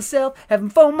enjoying myself, having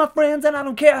fun with my friends, and I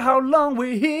don't care how long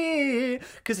we're here,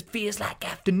 cause it feels like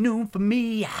afternoon for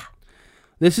me.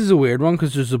 This is a weird one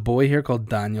because there's a boy here called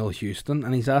Daniel Houston,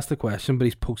 and he's asked a question, but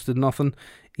he's posted nothing.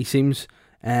 He seems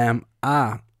let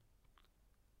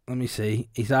me see.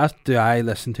 He's asked, do I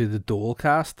listen to the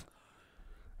Dolecast?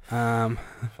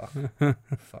 Fuck.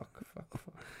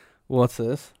 What's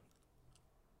this?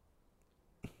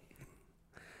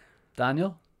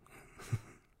 Daniel,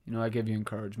 you know I give you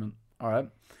encouragement. All right.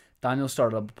 Daniel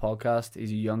started up a podcast.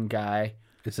 He's a young guy.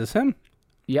 Is this him?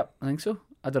 Yep, I think so.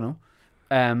 I don't know.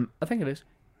 I think it is.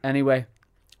 Anyway,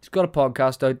 he's got a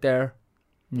podcast out there.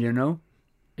 You know,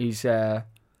 he's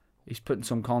putting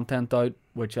some content out,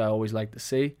 which I always like to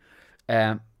see.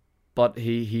 But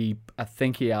I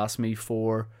think he asked me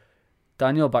for,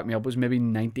 Daniel, back me up, it was maybe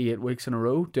 98 weeks in a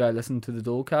row. Do I listen to the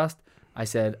Dolecast? I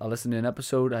said I'll listen to an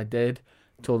episode. I did.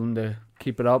 Told him to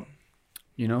keep it up.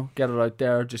 You know, get it out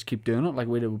there. Just keep doing it like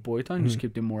we did with Boytown. Just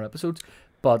keep doing more episodes.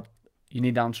 But you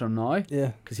need to answer him now.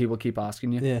 Yeah. Because he will keep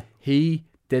asking you. Yeah. He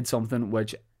did something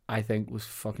which I think was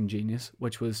fucking genius,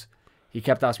 which was he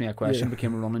kept asking me a question,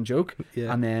 became a running joke.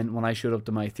 Yeah. And then when I showed up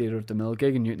to my Theatre of the Mill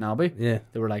gig in Newton Abbey, Yeah.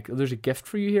 they were like, oh, there's a gift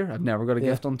for you here. I've never got a Yeah.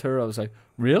 gift on tour. I was like,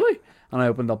 really? And I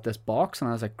opened up this box and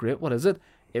I was like, great, what is it?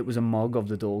 It was a mug of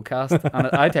the Dolecast. And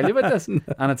I tell you about this.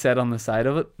 And it said on the side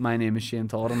of it, my name is Shane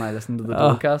Todd and I listen to the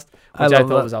Dolecast, I which I love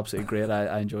thought that. was absolutely great.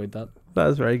 I enjoyed that. That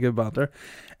was very good banter.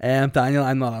 Daniel,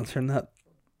 I'm not answering that.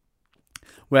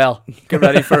 Well, get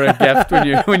ready for a gift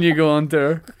when you go on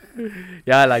tour.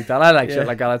 Yeah, I like that. I like shit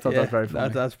like that. I thought that was very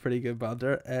funny. That's pretty good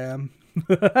banter.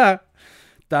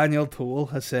 Daniel Toole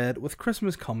has said, with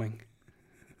Christmas coming,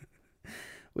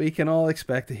 we can all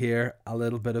expect to hear a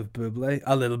little bit of Bublé,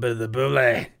 a little bit of the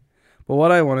Bublé. But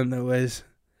what I want to know is,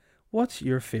 what's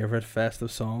your favourite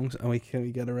festive songs? And can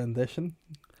we get a rendition?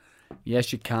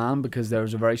 Yes, you can, because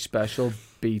there's a very special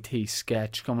BT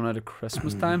sketch coming out at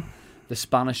Christmas time. The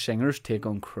Spanish Singers take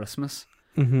on Christmas.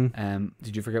 Mm-hmm.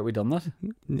 Did you forget we done that?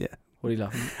 Yeah. What are you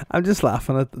laughing at? I'm just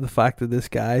laughing at the fact that this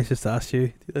guy just asked you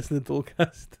to listen to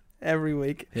Dolecast every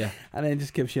week. Yeah. And then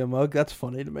just gives you a mug. That's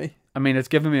funny to me. I mean, it's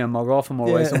giving me a mug off in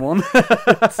more ways than one.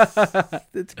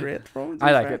 It's great.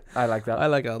 I like it. I like that. I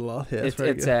like it a lot. Yeah,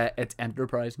 It's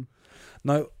enterprising.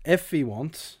 Now, if he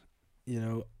wants, you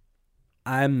know,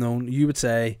 I'm known. You would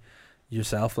say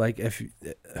yourself, like,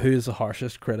 who is the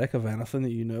harshest critic of anything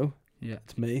that you know? Yeah,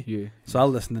 It's me. you. So I'll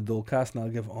listen to Dolecast and I'll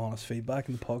give honest feedback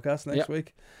in the podcast next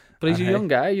week. But he's a And young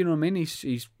guy. You know what I mean?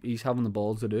 He's having the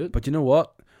balls to do it. But you know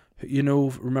what? You know,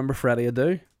 remember Freddie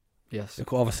Adu? Yes.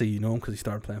 Like, obviously, you know him because he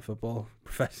started playing football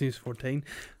professionally. He was 14.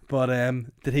 But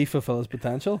did he fulfill his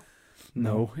potential?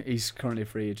 No, he's currently a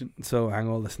free agent. So I'm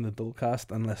going to listen to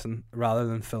Dolecast and listen rather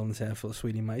than filling his head full of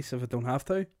sweetie mice if I don't have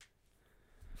to.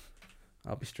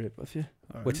 I'll be straight with you,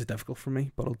 which is difficult for me,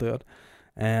 but I'll do it.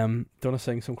 Do you want to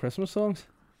sing some Christmas songs?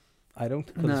 I don't,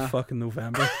 because Nah. it's fucking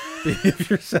November. Behave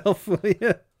yourself, will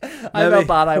you? I felt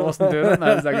bad I wasn't doing it, and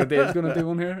I was like, Dave's going to do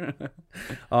one here.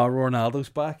 Oh, Ronaldo's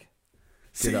back.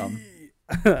 Good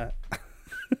on.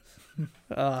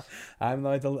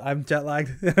 I'm jet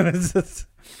lagged.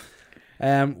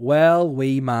 Well,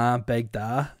 wee ma, big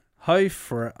da. How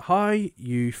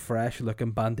you fresh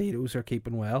looking banditos are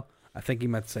keeping well. I think he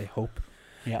meant to say hope.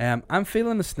 Yeah. I'm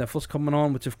feeling the sniffles coming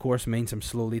on, which of course means I'm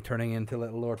slowly turning into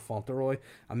little Lord Fauntleroy.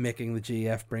 I'm making the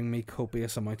GF bring me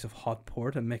copious amounts of hot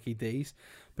port and Mickey D's.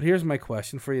 But here's my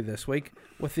question for you this week: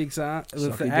 with the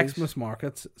Xmas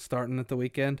markets starting at the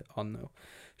weekend,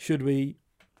 should we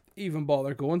even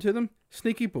bother going to them?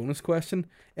 Sneaky bonus question: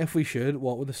 if we should,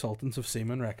 what would the Sultans of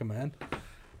Seaman recommend?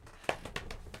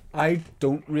 I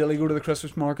don't really go to the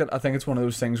Christmas market. I think it's one of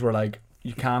those things where, like,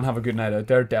 you can have a good night out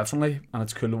there, definitely, and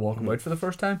it's cool to walk about for the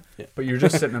first time. Yeah. But you're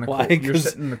just sitting in a Why? cold. You're 'Cause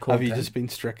sitting in the cold. Have you tent. just been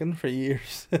stricken for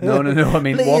years? No. I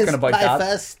mean, walking about that.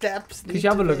 first steps. Because you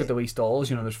have a look at the wee stalls,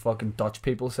 you know, there's fucking Dutch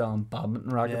people selling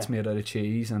badminton rackets Yeah. made out of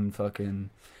cheese and fucking,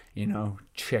 you know,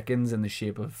 chickens in the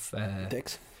shape of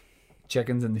dicks.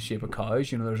 chickens in the shape of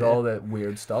cows. You know, there's Yeah. all that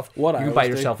weird stuff. What You I can buy always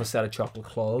do- yourself a set of chocolate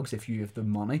clogs if you have the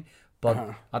money, but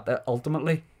Uh-huh.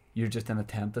 ultimately, you're just in a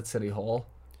tent at City Hall,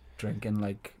 drinking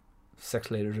like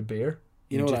 6 litres of beer.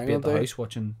 You know can what just I'm be at gonna the do? house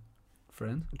watching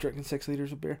Friends. Drinking 6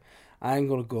 litres of beer. I'm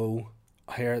gonna go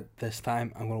here this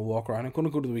time. I'm gonna walk around. I'm gonna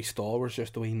go to the wee stall where it's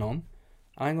just a wee nun.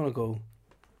 I'm gonna go,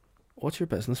 what's your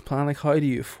business plan? Like, how do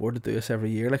you afford to do this every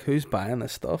year? Like, who's buying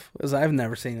this stuff? Because I've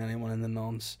never seen anyone in the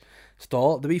nun's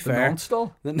stall. To be The fair,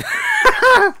 non-stall? what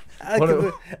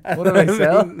what do they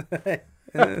sell?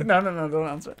 No, don't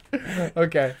answer.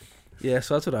 Okay. Yeah,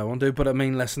 so that's what I want to do. But I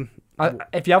mean, listen,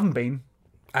 If you haven't been,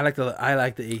 I like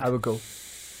to eat I would go.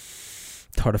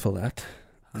 tartiflette.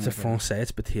 It's a Okay. français.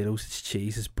 It's potatoes. It's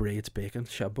cheese. It's brie. It's bacon.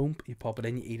 Shaboom. You pop it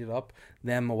in. You eat it up.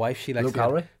 Then my wife, she likes Low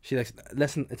calorie? She likes.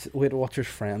 Listen, it's Weight Watchers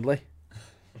friendly.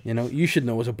 You know, you should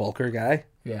know as a bulker guy.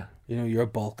 Yeah. You know, you're a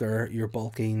bulker. You're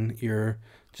bulking. You're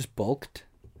just bulked.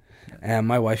 And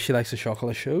my wife, she likes the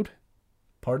chocolate chaude.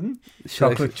 Pardon? She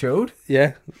Chocolate likes, chaude?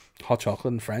 yeah, hot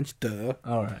chocolate in French. Duh.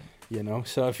 Alright. You know,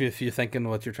 so if you're thinking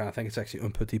what you're trying to think, it's actually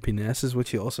un petit pénis is what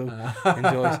she also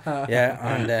enjoys. Yeah,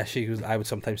 and she goes, I would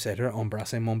sometimes say to her,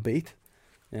 embrasser mon bite.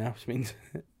 Yeah, which means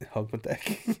hug my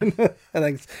dick. I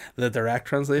think it's the direct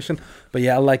translation. But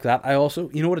yeah, I like that. I also,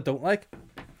 you know what I don't like?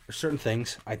 There's certain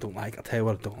things I don't like. I'll tell you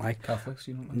what I don't like. Catholics,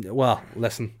 you don't like? Well,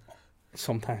 listen,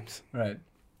 sometimes. Right.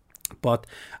 But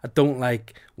I don't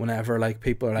like whenever like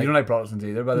people are like, You don't like Protestants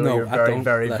either, by the way. No, You're I very, don't.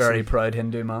 very, very Listen. proud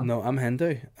Hindu man. no, I'm Hindu.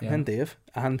 I'm Yeah. Hindu,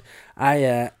 and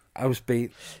I was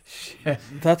being. Shit.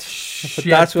 That's but Shit,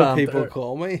 that's what Panther. people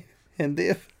call me,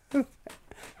 Hindu.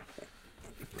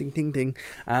 Ding ding ding,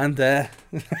 and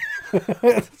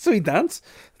so we dance.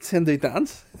 It's Hindu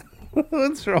dance.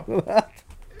 What's wrong with that?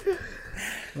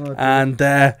 Oh,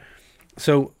 And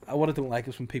so what I don't like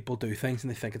is when people do things and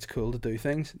they think it's cool to do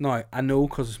things. Now I know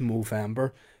because it's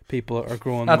Movember, people are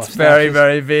growing. That's mustaches. very,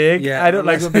 very vague. Yeah, I don't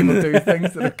like when listen. people do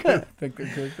things that are cool. Think they're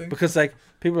cool things. Because like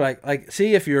people are like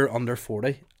see if you're under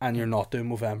 40 and you're not doing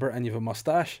Movember and you have a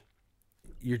mustache,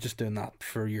 you're just doing that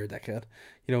for your dickhead.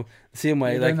 You know, the same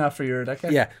way You're like doing that for your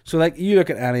decade? yeah. So like you look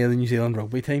at any of the New Zealand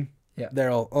rugby team. Yeah.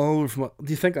 They're all we're from, do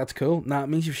you think that's cool? Nah, it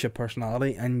means you've shit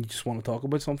personality and you just want to talk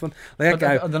about something. Like But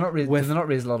that guy they're not with- they're not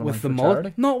raising a lot of money with the for mullet.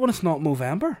 charity. Not when it's not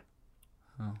Movember.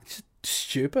 Oh. It's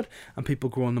stupid. And people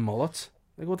growing the mullets.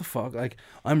 Like what the fuck? Like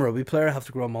I'm a rugby player, I have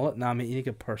to grow a mullet. Nah, mate, you need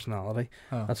to get personality.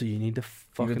 Oh. That's what you need to You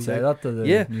fucking would say do. that to the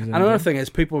Yeah. New Zealand Another team? thing is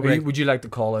people will be like, Would you like to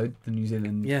call out the New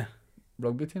Zealand yeah,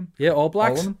 rugby team? yeah, All All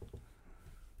Blacks. of them?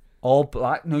 All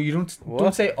black? No, you don't. What?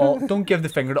 Don't say all. Don't give the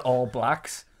finger to All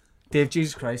Blacks. Dave,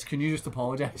 Jesus Christ, can you just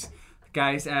apologise,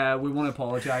 guys? We want to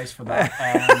apologise for that.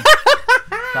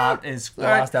 That is the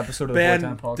last episode of the Boy Ben,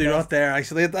 Town Podcast. do not dare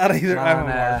isolate that either. Man, I'm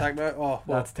a heart attack now. Oh,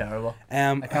 well. That's terrible.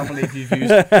 I I can't believe you've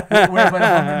used. We're about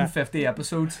 150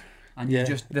 episodes, and Yeah. you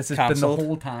just this has Cancelled. been the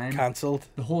whole time. cancelled.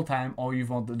 The whole time, all you've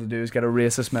wanted to do is get a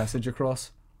racist message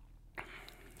across.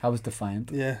 I was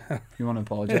defiant. Yeah. You want to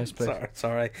apologise, please?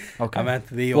 sorry. Okay. I meant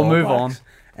the We'll All move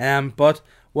Blacks. But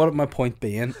what my point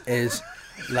being is,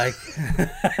 like,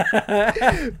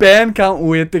 Ben can't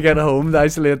wait to get home to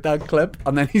isolate that clip,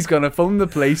 and then he's gonna phone the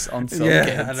police on some yeah,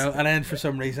 kids. I know. And then for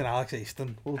some reason, Alex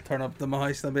Easton will turn up to my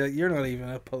house and be like, "You're not even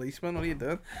a policeman. What are you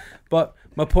doing?" But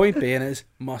my point being is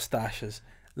mustaches.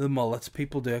 The mullets,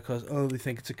 people do it because they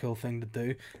think it's a cool thing to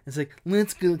do. It's like,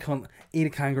 let's go eat a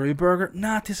kangaroo burger.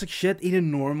 Nah, it tastes like shit. Eat a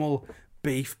normal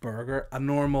beef burger, a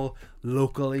normal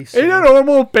locally Eat a sourced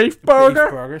normal beef burger.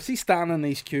 beef burger. See, standing in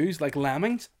these queues like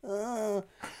lemmings. No,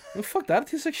 fuck that. It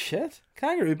tastes like shit.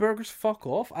 Kangaroo burgers, fuck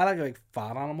off. I like a big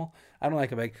fat animal. I don't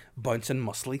like a big bouncing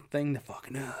muscly thing. The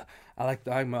fucking. I like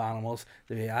my animals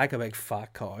to be. I like a big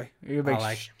fat cow. You're a big I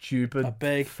like stupid, a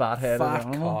big fat-headed fat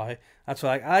animal. cow. That's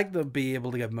what I like to be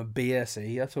able to give them a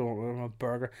BSE. That's what I want from a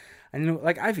burger. And you know,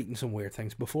 like I've eaten some weird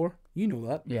things before. You know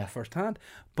that, Yeah. firsthand.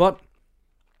 But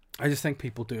I just think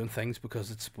people doing things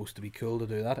because it's supposed to be cool to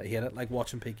do that. I hate it. Like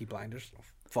watching Peaky Blinders. Oh,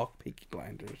 fuck Peaky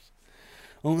Blinders.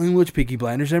 Only watch Peaky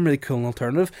Blinders. They're really cool and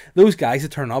alternative. Those guys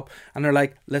that turn up and they're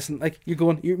like, listen, like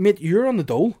mate, you're on the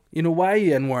dole. You know, why are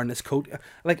you in wearing this coat?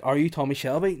 Like, are you Tommy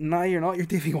Shelby? No, you're not. You're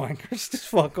Davy Wankers. Just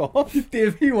fuck off.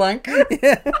 Davy Wanker.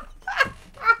 Yeah.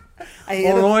 I hate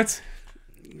it. Alright.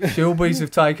 Showbiz have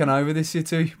taken over this, you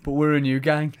two, but we're a new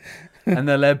gang. And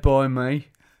they're led by me,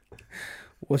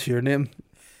 What's your name?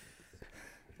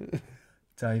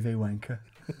 Davy Wanker.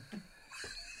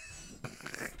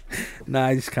 Nah,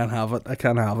 I just can't have it. I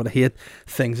can't have it. I hate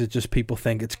things that just people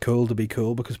think it's cool to be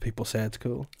cool because people say it's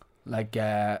cool. Like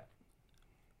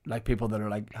people that are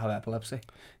like have epilepsy. I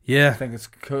Yeah. think it's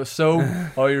cool. So,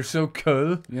 you're so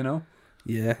cool, you know?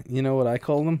 Yeah. You know what I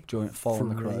call them? Joint following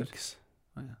the crowd. Freaks.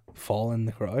 Oh, yeah. Fall in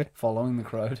the crowd. Following the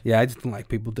crowd. Yeah, I just don't like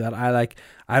people do that.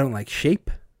 I don't like sheep.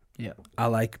 Yeah. I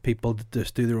like people to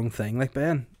just do their own thing. Like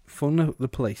Ben, phone the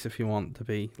police if you want to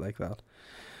be like that.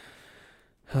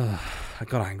 I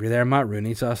got angry there. Matt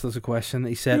Rooney's asked us a question.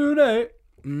 He said, Rooney.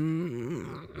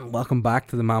 welcome back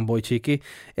to the Man Boy Cheeky.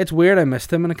 It's weird I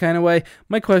missed him in a kind of way.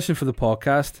 My question for the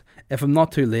podcast, if I'm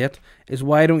not too late, is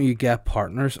why don't you get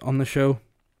partners on the show?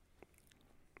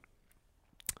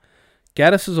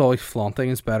 Geddes is always flaunting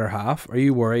his better half. Are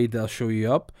you worried they'll show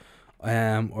you up?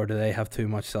 Or do they have too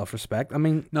much self-respect? I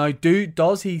mean, Now,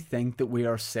 does he think that we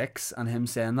are six and him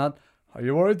saying that? Are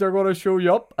you worried they're going to show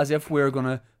you up? As if we're going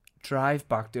to drive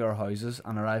back to our houses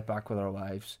and arrive back with our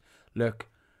wives. Look,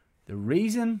 the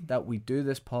reason that we do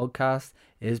this podcast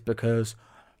is because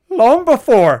long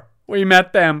before we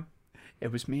met them,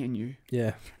 it was me and you.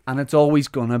 yeah. And it's always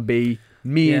going to be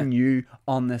me Yeah. and you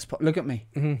on this Look at me.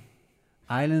 Mm-hmm.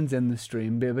 Islands in the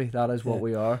stream, baby. That is what Yeah.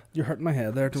 we are. You're hurting my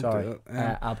head there. Don't Sorry. do it.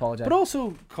 I apologise. But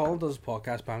also, Colin does a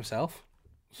podcast by himself.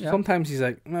 So Yeah. sometimes he's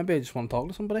like, maybe I just want to talk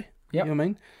to somebody. Yep. You know what I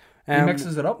mean? He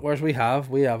mixes it up. Whereas we have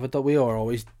it that we are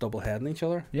always double heading each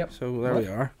other. Yep. So there we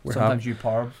are. Sometimes you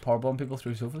power bomb people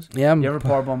through sofas. Yeah. You ever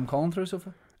power bomb Colin through a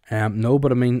sofa? No,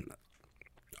 but I mean,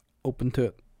 open to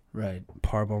it. Right.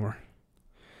 Power bomber.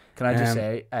 Can I just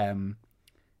say,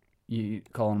 you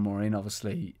Colin and Maureen,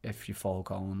 obviously, if you follow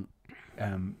Colin,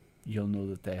 you'll know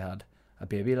that they had a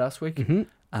baby last week. Mm-hmm.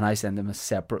 And I sent him a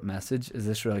separate message. Is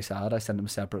this really sad? I sent him a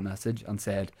separate message and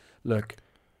said, look,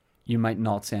 you might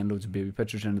not send loads of baby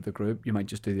pictures into the group. You might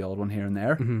just do the odd one here and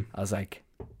there. Mm-hmm. I was like,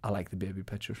 I like the baby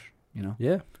pictures, you know?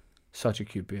 Yeah. Such a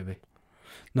cute baby.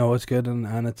 No, it's good,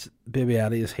 and it's baby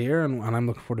Eddie is here, and I'm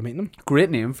looking forward to meeting him. Great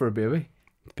name for a baby.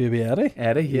 Baby Eddie.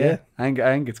 Eddie, yeah. I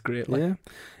think it's great. Like.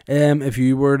 Yeah. If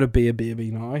you were to be a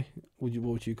baby now, what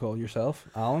would you call yourself?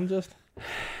 Alan, just.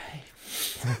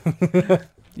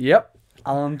 Yep.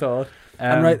 Alan Todd.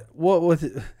 And right, what was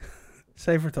it?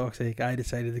 Say for talk's sake, I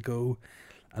decided to go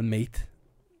and meet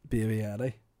baby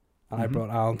Eddie. And I brought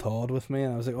Alan Todd with me,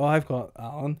 and I was like, "Oh, I've got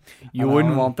Alan." You and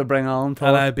wouldn't Alan, want to bring Alan Todd.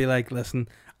 And I'd be like, "Listen,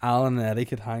 Alan and Eddie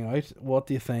could hang out. What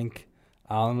do you think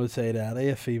Alan would say to Eddie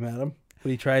if he met him?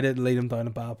 Would he try to lead him down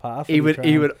a bad path? He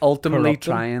would ultimately corrupt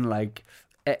him? try and like.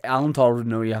 Alan Todd would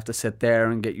know you have to sit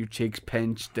there and get your cheeks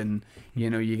pinched, and you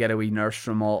know you get a wee nurse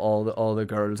from all the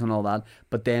girls and all that.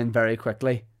 But then very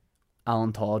quickly,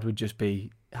 Alan Todd would just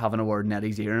be having a word in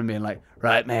Eddie's ear and being like,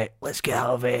 "Right, mate, let's get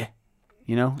out of here."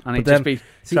 You know, and he'd just be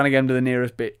trying to get him to the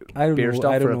nearest beer stop I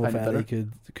for don't a know if pint of Eddie bitter.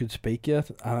 could speak yet.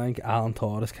 I think Alan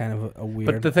Todd is kind of a weird.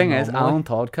 But the thing is, anomaly. Alan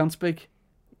Todd can't speak,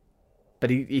 but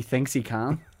he thinks he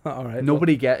can. All right,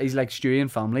 Nobody he's like Stewie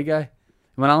and Family Guy.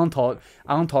 When Alan Todd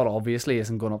obviously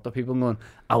isn't going up to people and going,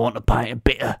 "I want a pint of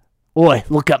bitter. Oi,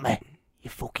 look at me, you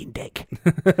fucking dick.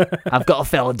 I've got a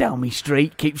fella down me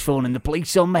street, keeps phoning the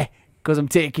police on me because I'm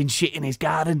taking shit in his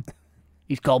garden.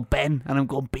 He's called Ben, and I'm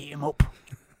going to beat him up.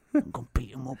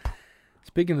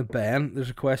 Speaking of Ben, there's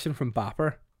a question from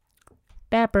Bapper.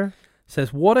 Bapper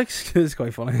Says, it's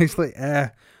quite funny actually.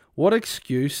 What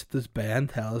excuse does Ben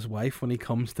tell his wife when he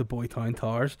comes to Boytown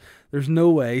Towers? There's no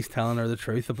way he's telling her the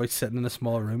truth about sitting in a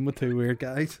small room with two weird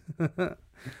guys.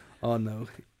 Oh no.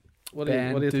 What do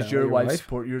you does tell your wife wife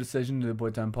support your decision to do the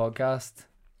Boytown podcast?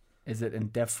 Is it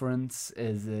indifference?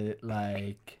 Is it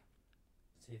like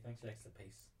So you think she likes the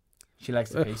peace? she likes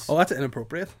the peace? Oh, that's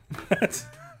inappropriate.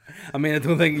 I mean, I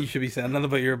don't think you should be saying that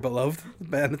about your beloved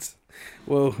Ben. It's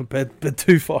a bit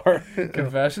too far.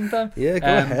 Confession time. Yeah,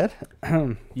 go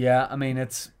ahead. Yeah, I mean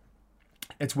it's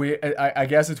weird. I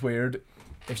guess it's weird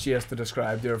if she has to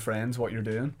describe to her friends what you're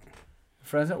doing.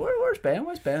 Friends, where's Ben?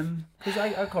 Where's Ben? Because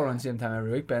I call around the same time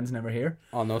every week. Ben's never here.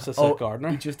 Oh no, it's a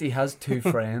gardener. He has two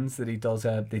friends that he does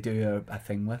they do a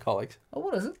thing with. Colleagues. Oh,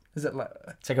 what is it? Is it like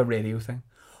it's like a radio thing?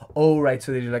 Oh right,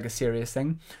 so they do like a serious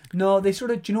thing. No, they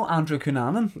sort of. Do you know Andrew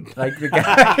Cunanan? Like the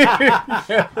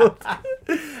guy.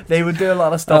 They would do a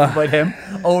lot of stuff about him.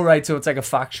 Oh right, so it's like a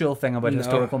factual thing about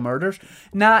historical murders.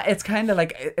 Nah, it's kind of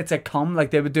like it's a cum. Like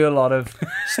they would do a lot of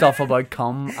stuff about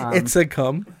cum. And It's a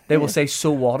cum. they will say so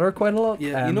water quite a lot.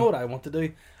 Yeah, you know what I want to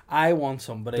do? I want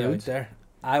somebody Dude. out there.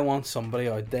 I want somebody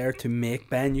out there to make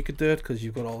Ben. You could do it because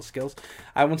you've got all the skills.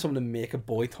 I want someone to make a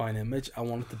Boytown image. I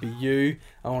want it to be you.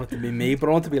 I want it to be me. But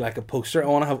I want it to be like a poster. I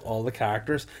want to have all the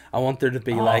characters. I want there to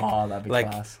be that'd be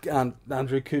like class.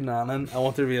 Andrew Cunanan. I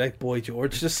want there to be like Boy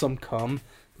George. Just some cum.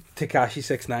 Tekashi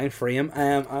 69 frame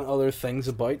and other things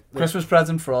about Christmas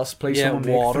present for us. Please, someone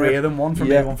make water. 3 of them. One for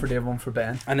me, one for Dave, one for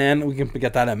Ben. And then we can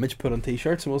get that image put on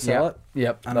t-shirts and we'll sell it.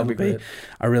 Yep, And that'd it'll be be great.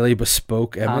 a really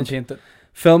bespoke Hand image. paint it.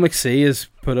 Phil McSee has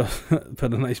put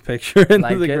a nice picture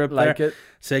into the group like there. it.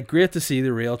 Said, great to see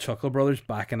the real Chuckle Brothers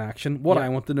back in action. What Yeah. I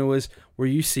want to know is, were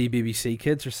you CBBC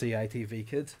kids or CITV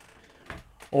kids?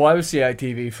 Oh, I was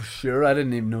CITV for sure. I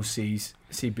didn't even know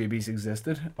CBBS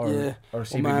existed or Yeah. or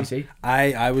Oh, man. CBBC.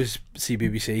 I was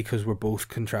CBBC because we're both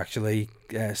contractually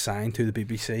signed to the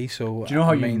BBC. So Do you know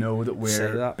how I you mean, know that say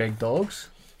we're that. big dogs?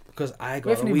 Because I We got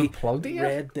haven't a even wee plugged it yet.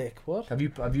 red dick. What? Have you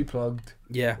plugged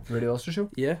Yeah. Radio Ulster Show?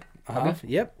 Yeah, I Have have.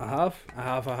 Yep, I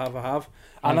have.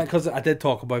 And because I did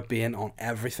talk about being on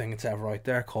everything that's ever out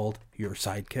there called your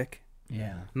sidekick.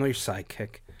 Yeah. I'm not your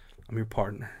sidekick. I'm your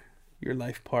partner. Your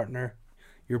life partner.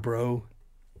 Your bro.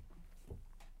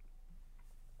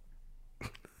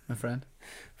 My friend.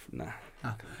 Nah.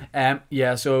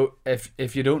 Yeah, so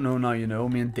if you don't know now, you know.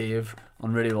 Me and Dave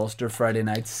on Radio Ulster Friday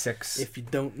night 6. If you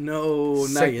don't know, now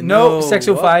Six- you know. No,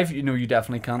 6:05. You know, you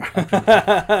definitely can't.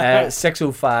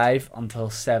 6:05 until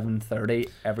 7:30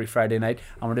 every Friday night,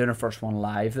 and we're doing our first one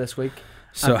live this week.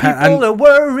 So and people are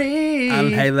worried.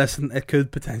 and hey, listen, it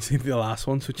could potentially be the last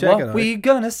one, so check it What out. we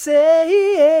gonna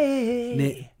say?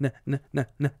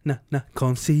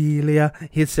 Concelia.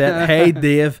 He said, "Hey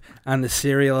Dave," and the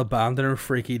serial abandoner,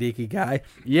 freaky deaky guy.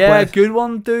 Yeah, Quest- good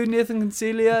one, dude. Nathan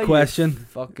Concelia. Question.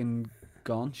 Fucking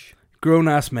gonch. Grown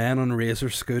ass men on razor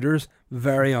scooters,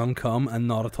 very uncom and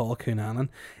not at all Cunanan.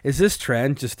 Is this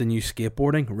trend just the new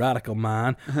skateboarding, radical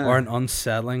man, or an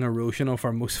unsettling erosion of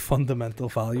our most fundamental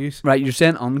values? Right, you're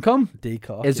saying uncome?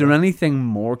 Decock. Is there anything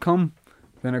more cum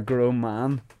than a grown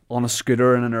man on a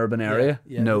scooter in an urban area?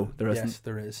 Yeah. No, there Yes, isn't.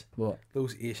 there is. What?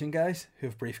 Those Asian guys who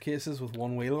have briefcases with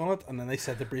one wheel on it, and then they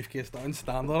set the briefcase down,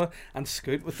 stand on it, and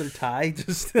scoot with their tie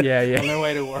just Yeah, on their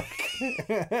way to work.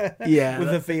 Yeah,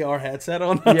 with a VR headset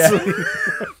on. Yeah.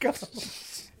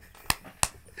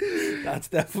 That's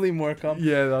definitely more com.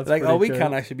 Yeah, that's Like, pretty we cool.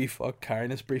 can't actually be carrying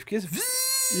this briefcase.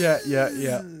 Yeah.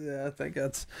 Yeah, I think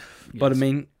that's. But I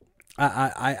mean,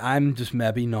 I'm just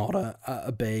maybe not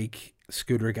a big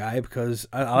scooter guy because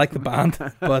I like the band,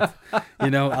 but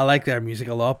I like their music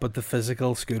a lot. But the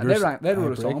physical scooters, They wrote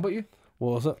a I song break. about you.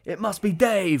 What was it? It must be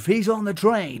Dave. He's on the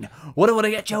train. What would I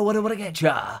get you? What would I get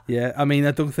you? Yeah, I mean,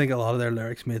 I don't think a lot of their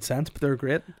lyrics made sense, but they're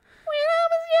great.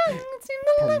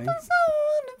 Pardon me.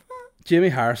 Jamie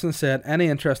Harrison said, "Any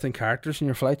interesting characters in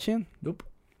your flight chain?" Nope.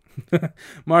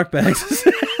 Mark Beggs.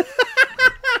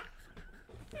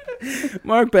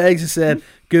 Mark Beggs has said,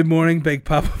 "Good morning, Big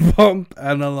Papa Bump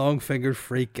and a long-fingered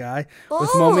freak guy. With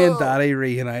Mummy and Daddy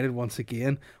reunited once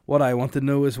again, what I want to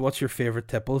know is what's your favourite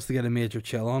tipples to get a major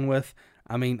chill on with?"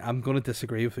 I mean, I'm going to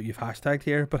disagree with what you've hashtagged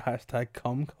here, but hashtag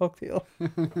cum cocktail.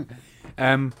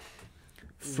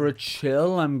 For a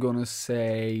chill, I'm gonna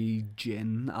say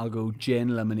gin. I'll go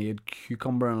gin, lemonade,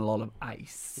 cucumber, and a lot of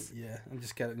ice. Yeah, and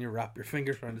just get it and you wrap your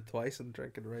fingers around it twice and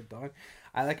drink it right down.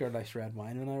 I like a nice red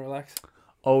wine when I relax.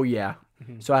 Oh yeah.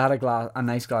 Mm-hmm. So I had a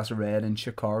nice glass of red in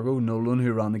Chicago. Nolan,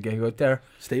 who ran the gig out there,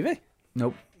 Stevie?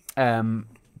 nope.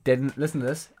 Didn't listen to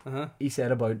this. Uh-huh. He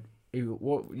said about he goes,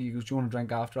 do you want to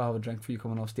drink after? I'll have a drink for you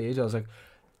coming off stage. I was like,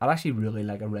 I'd actually really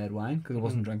like a red wine because I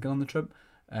wasn't drinking on the trip.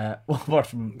 Well, apart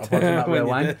from that When red you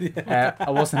wine, did, I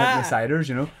wasn't hitting the ciders,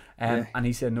 Yeah. And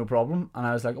he said no problem. And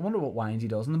I was like, I wonder what wines he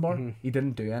does in the bar. Mhm. He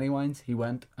didn't do any wines. He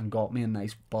went and got me a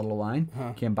nice bottle of wine.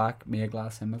 Uh-huh. Came back, me a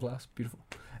glass, him a glass. Beautiful.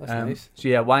 That's nice. So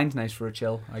yeah, wine's nice for a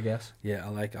chill, I guess. Yeah, I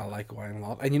like wine a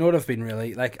lot. And you know what I've been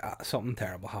really like something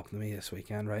terrible happened to me this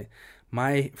weekend, right?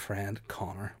 My friend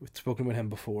Connor, we've spoken about him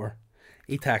before.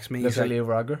 He texts me. Looks He's like like, Leo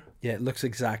Varadkar. yeah, it looks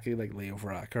exactly like Leo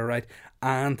Varadkar, right?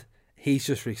 And he's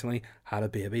just recently had a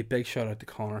baby. Big shout out to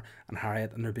Connor and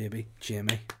Harriet and their baby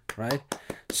Jamie, right?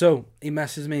 So he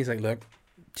messages me. He's like, "Look,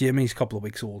 Jamie's a couple of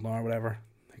weeks old now, or whatever.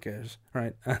 Who cares,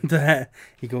 right?" And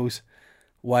he goes,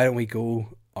 "Why don't we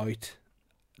go out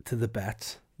to the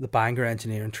Bets, the Bangor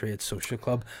Engineering Trade Social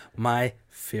Club, my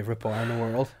favourite bar in the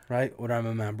world, right? What I'm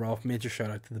a member of. Major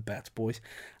shout out to the Bets boys."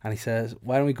 And he says,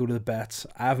 "Why don't we go to the Bets?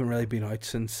 I haven't really been out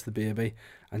since the baby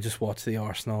and just watch the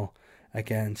Arsenal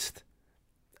against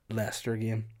Leicester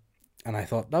game." And I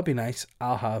thought, that'd be nice.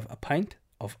 I'll have a pint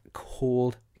of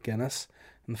cold Guinness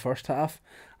in the first half.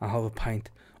 I'll have a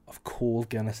pint of cold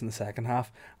Guinness in the second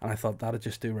half. And I thought that'd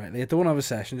just do rightly. I don't have a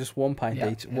session, just one pint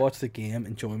each. Yeah. Watch the game,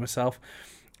 enjoy myself.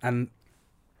 And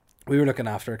we were looking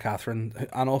after Catherine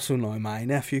and also now my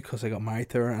nephew because I got married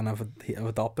to her and I've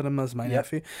adopted him as my Yep.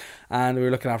 nephew. And we were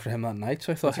looking after him that night.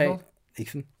 So I thought, What's he hey, called?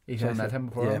 Ethan. He's So I met thought- him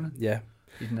before, Yeah, haven't yeah.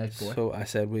 he? He's a nice boy. So I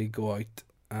said we go out.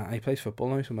 He plays football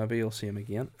now, so maybe you'll see him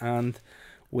again. And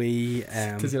we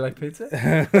Does he like pizza?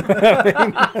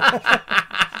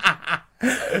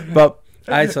 but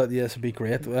I thought, yeah, this would be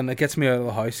great. And it gets me out of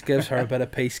the house, gives her a bit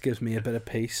of peace, gives me a bit of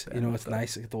peace. You know, it's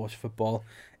nice to get to watch football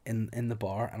in the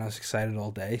bar, and I was excited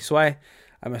all day. So I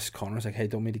missed Connor. I was like, hey,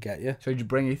 don't mean to get you. So did you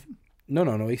bring Ethan? No,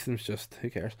 Ethan's just, who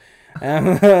cares?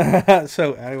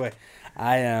 So anyway,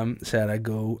 I said I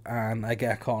go and I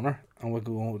get Connor and we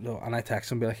go and I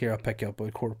text him, be like, here, I'll pick you up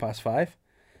about 5:15.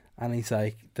 And he's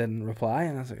like, didn't reply,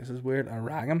 and I was like, this is weird. I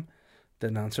rang him,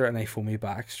 didn't answer, and he phoned me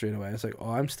back straight away. I was like,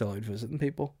 oh, I'm still out visiting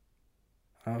people.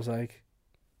 And I was like,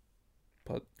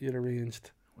 but you'd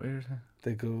arranged Weird.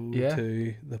 to go Yeah.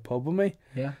 to the pub with me.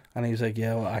 Yeah. And he was like,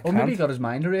 yeah, well, I Or can't. maybe he got his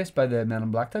mind erased by the Men in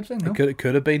Black type thing, no? It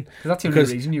could have been. Because that's the Because-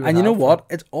 only reason you would And you know have for- what?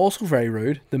 It's also very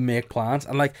rude to make plans.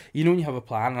 And like, you know when you have a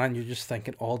plan and you're just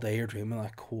thinking all day you're dreaming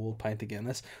that cold pint of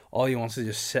Guinness. All you want is to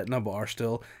just sit in a bar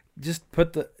stool. Just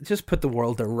put the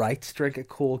world to rights. Drink a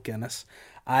cold Guinness.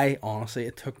 I honestly,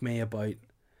 it took me about,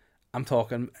 I'm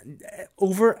talking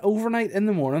overnight in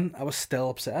the morning. I was still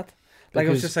upset. Like, I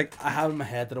was Because just like, I had in my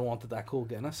head that I wanted that cool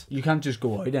Guinness. you can't just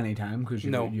go out any time because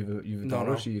No. you've a No,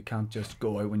 daughter, no. so you can't just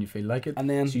go out when you feel like it. And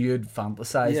then, So you'd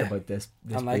fantasize Yeah. about this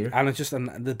and like, beer. and it's just,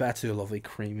 and the Betts do a lovely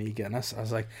creamy Guinness. I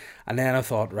was like, and then I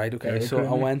thought, right, okay, Very so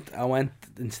creamy. I went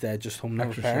instead just home to my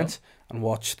Extra parents and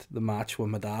watched the match with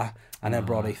my dad, and then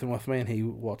brought Ah. Ethan with me, and he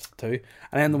watched too.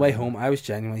 And then on the way home, I was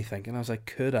genuinely thinking, I was like,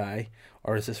 could I,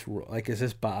 or is this is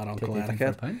this bad Take uncle Ethan for a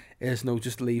etiquette? pint. Is no,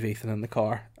 just leave Ethan in the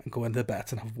car and go into the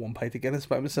Betts and have one pint of Guinness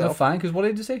by No, myself. fine. Because what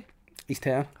did you say? He's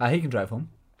 10. He can drive home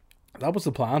That was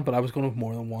the plan, but I was going to have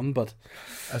more than one. But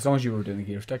as long as you were doing the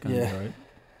gear stick. And Yeah. Right.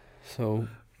 so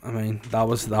I mean, that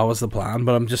was the plan.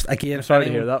 But I'm just again, if Sorry to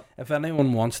anyone, hear that. if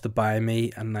anyone wants to buy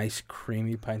me a nice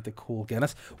creamy pint of cool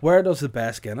Guinness, where does the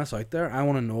best Guinness out there? I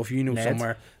want to know if you know Ned's.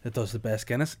 somewhere that does the best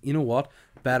Guinness. You know what?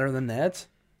 Better than Ned's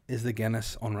is the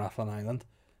Guinness on Rathlin Island.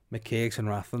 McCaig's and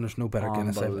Rathlin. There's no better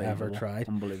Guinness I've ever Unbelievable. tried.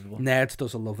 Unbelievable. Ned's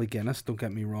does a lovely Guinness. Don't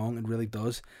get me wrong, it really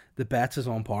does. The Betts is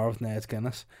on par with Ned's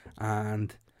Guinness,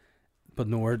 but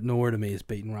nowhere to me is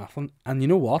beating Rathlin. And you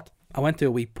know what? I went to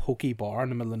a wee pokey bar in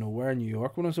the middle of nowhere in New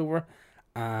York when I was over,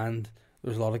 and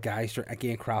there's a lot of guys.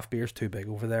 Again, craft beer's too big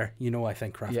over there. You know, I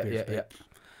think craft beer's big.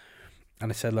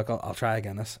 And I said, look, I'll try a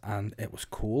Guinness, and it was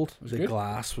cold. Was the good?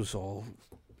 glass was all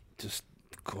just.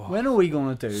 God, When are we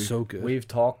going to do? so good. We've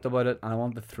talked about it, and I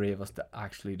want the three of us to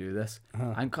actually do this.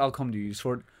 Uh-huh. I'll come to you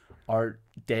for it. Our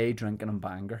day drinking in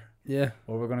Bangor, Yeah.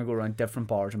 or we're going to go around different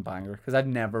bars in Bangor because I've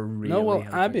never really. No, well,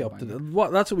 had I'd be drink up in to Bangor.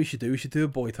 that. That's what we should do. We should do a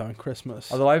Boytown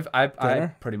Christmas. Although I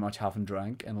Dinner? pretty much haven't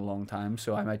drank in a long time,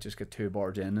 so I might just get 2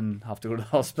 bars in and have to go to the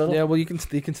hospital. Yeah, well, you can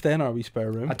stay in our wee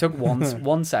spare room. I took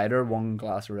one cider, 1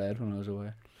 glass of red when I was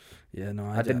away. Yeah, no,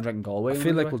 I didn't drink in Galway. I when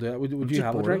feel was like away. we'll do it. Would I'm you just have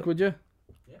a bored drink? of Would you?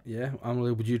 Yeah. Yeah,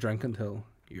 Emily, would you drink until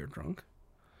you're drunk?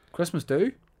 Christmas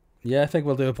do. Yeah, I think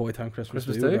we'll do a Boytown Christmas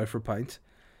Christmas do. do? Go out for pints.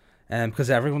 Because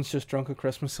everyone's just drunk at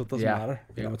Christmas, so it doesn't Yeah, matter.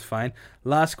 You yeah. know, it's fine.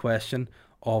 Last question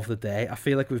of the day. I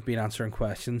feel like we've been answering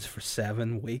questions for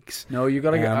 7 weeks. No, you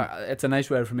gotta Um, get. It's a nice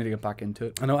way for me to get back into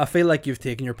it. I know. I feel like you've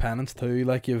taken your penance too.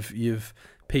 Like you've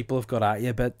people have got at you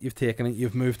a bit. You've taken it.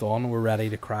 You've moved on. And we're ready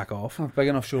to crack off. Big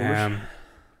enough shoulders.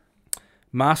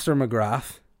 Master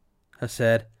McGrath has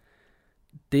said,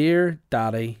 "Dear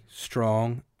Daddy,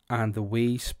 Strong, and the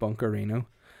wee Spunkerino,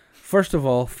 first of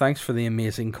all, thanks for the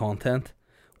amazing content.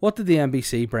 What did the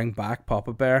NBC bring back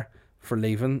Papa Bear for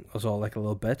leaving us all like a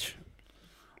little bitch?"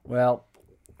 Well,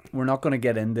 we're not going to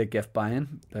get into gift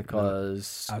buying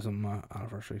because As on my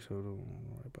anniversary, so don't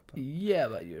worry about that. yeah,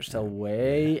 but you're still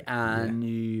away and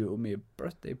you owe me a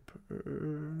birthday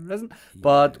present.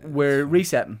 But we're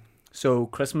resetting. So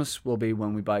Christmas will be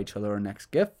when we buy each other our next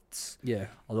gifts. Yeah.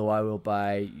 Although I will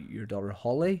buy your daughter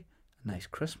Holly a nice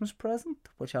Christmas present,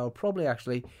 which I'll probably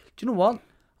actually. Do you know what?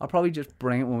 I'll probably just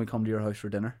bring it when we come to your house for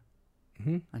dinner,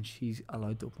 Hmm. and she's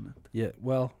allowed to open it. Yeah.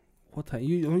 Well, what time?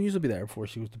 You'll usually be there before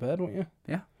she goes to bed, won't you?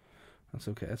 Yeah. That's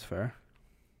okay. That's fair.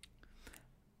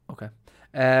 Okay.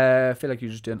 I feel like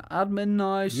you're just doing admin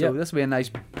now, so Yep. this will be a nice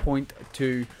point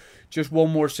to just one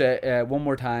more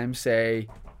time say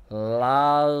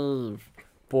live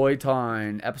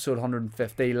Boytown episode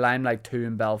 150 Limelight 2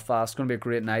 in Belfast. It's going to be a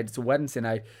great night. It's a Wednesday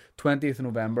night, 20th of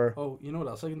November. Oh, you know what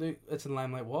else I can do? It's in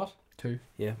Limelight. What? 2.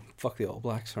 Yeah. Fuck the All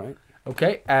Blacks, right?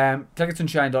 Okay, tickets on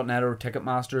shine.net or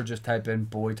Ticketmaster, just type in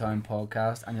Boytown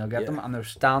Podcast and you'll get Yeah. them, and they're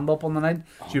stand up on the night.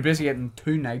 So you're basically getting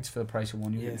 2 nights for the price of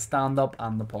one. You're Yeah. getting stand up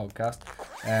and the podcast.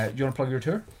 Do you want to plug your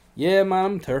tour? Yeah, man,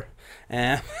 I'm tour.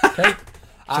 Okay.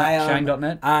 I am.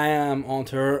 Shine.net. I am on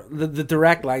tour. The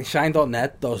direct line,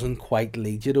 shine.net, doesn't quite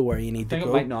lead you to where you need to Think it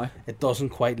go. might now. It doesn't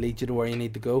quite lead you to where you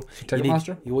need to go.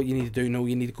 Ticketmaster? What you need to do,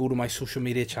 you need to go to my social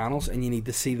media channels and you need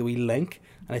to see the wee link,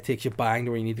 and it takes you bang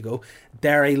to where you need to go.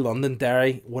 Derry, London,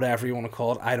 Derry, whatever you want to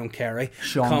call it, I don't care.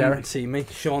 Sean Come Derry. and see me,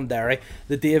 Sean Derry.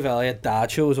 The Dave Elliott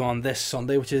Dad Show is on this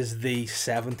Sunday, which is the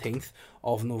 17th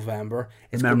of November.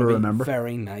 It's going to be Remember.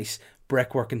 very nice.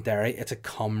 Brickwork in Derry. It's a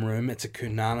cum room. It's a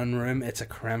Cunanan room. It's a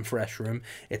creme fraiche room.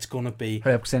 It's going to be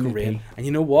Hurry up, 'cause I need to great. pee. And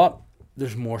you know what?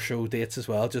 There's more show dates as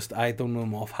well. Just I don't know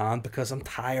them offhand because I'm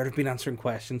tired of being answering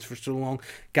questions for so long.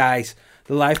 Guys,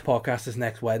 the live podcast is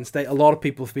next Wednesday. A lot of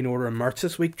people have been ordering merch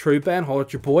this week. True, Ben, holler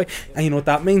at your boy. And you know what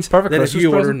that means? Perfect that Christmas if you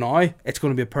order present. now, it's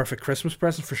going to be a perfect Christmas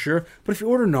present for sure. But if you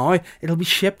order now, it'll be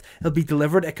shipped. It'll be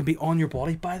delivered. It can be on your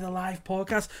body by the live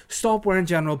podcast. Stop wearing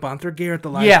general banter gear at the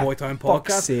live Yeah, Boytown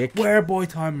fuck's podcast. sake. Wear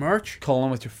Boytown merch. Calling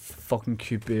with your fucking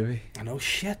cute baby. I know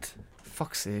shit.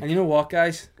 Fuck's sake. And you know what,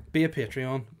 guys? Be a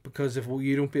Patreon, because if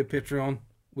you don't be a Patreon,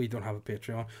 we don't have a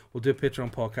Patreon. We'll do a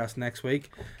Patreon podcast next week.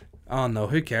 Oh no,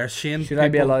 who cares? Shane, Should I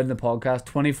be people- allowed in the podcast?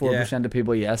 24% of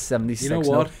people, yes. 76 You know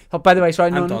no. what? Oh, by the way,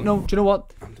 sorry, no, I'm done. no. Do you know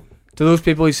what? I'm done. To those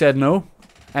people who said no,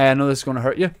 I know this is going to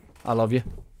hurt you. I love you.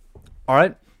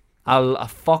 Alright? I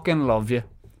fucking love you.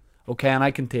 Okay, and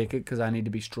I can take it because I need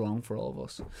to be strong for all of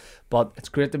us. But it's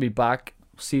great to be back.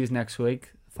 See you next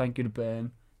week. Thank you to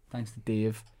Ben. Thanks to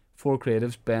Dave. 4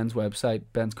 Creatives, Ben's website,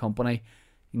 Ben's company.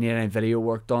 You need any video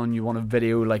work done, you want a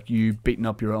video like you beating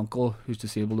up your uncle who's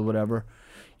disabled or whatever,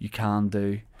 you can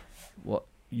do what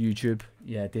YouTube.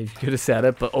 Yeah, Dave could have said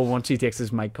it, but once he takes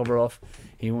his mic cover off,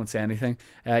 he won't say anything.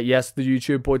 Yes, the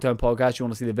YouTube Boytown podcast, you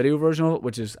want to see the video version of it,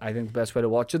 which is I think the best way to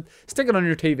watch it. Stick it on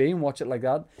your TV and watch it like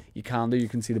that. You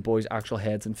can see the boys' actual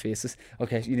heads and faces.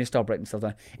 Okay, so you need to stop writing stuff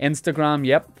down. Instagram,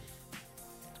 yep.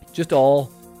 Just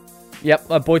all.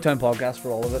 Yep, a Boytown podcast for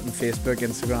all of it, and Facebook,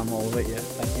 Instagram, all of it. Yeah,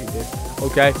 thank you, Dave.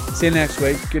 Okay, see you next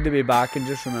week. Good to be back, and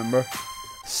just remember,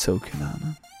 so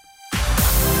Kanana.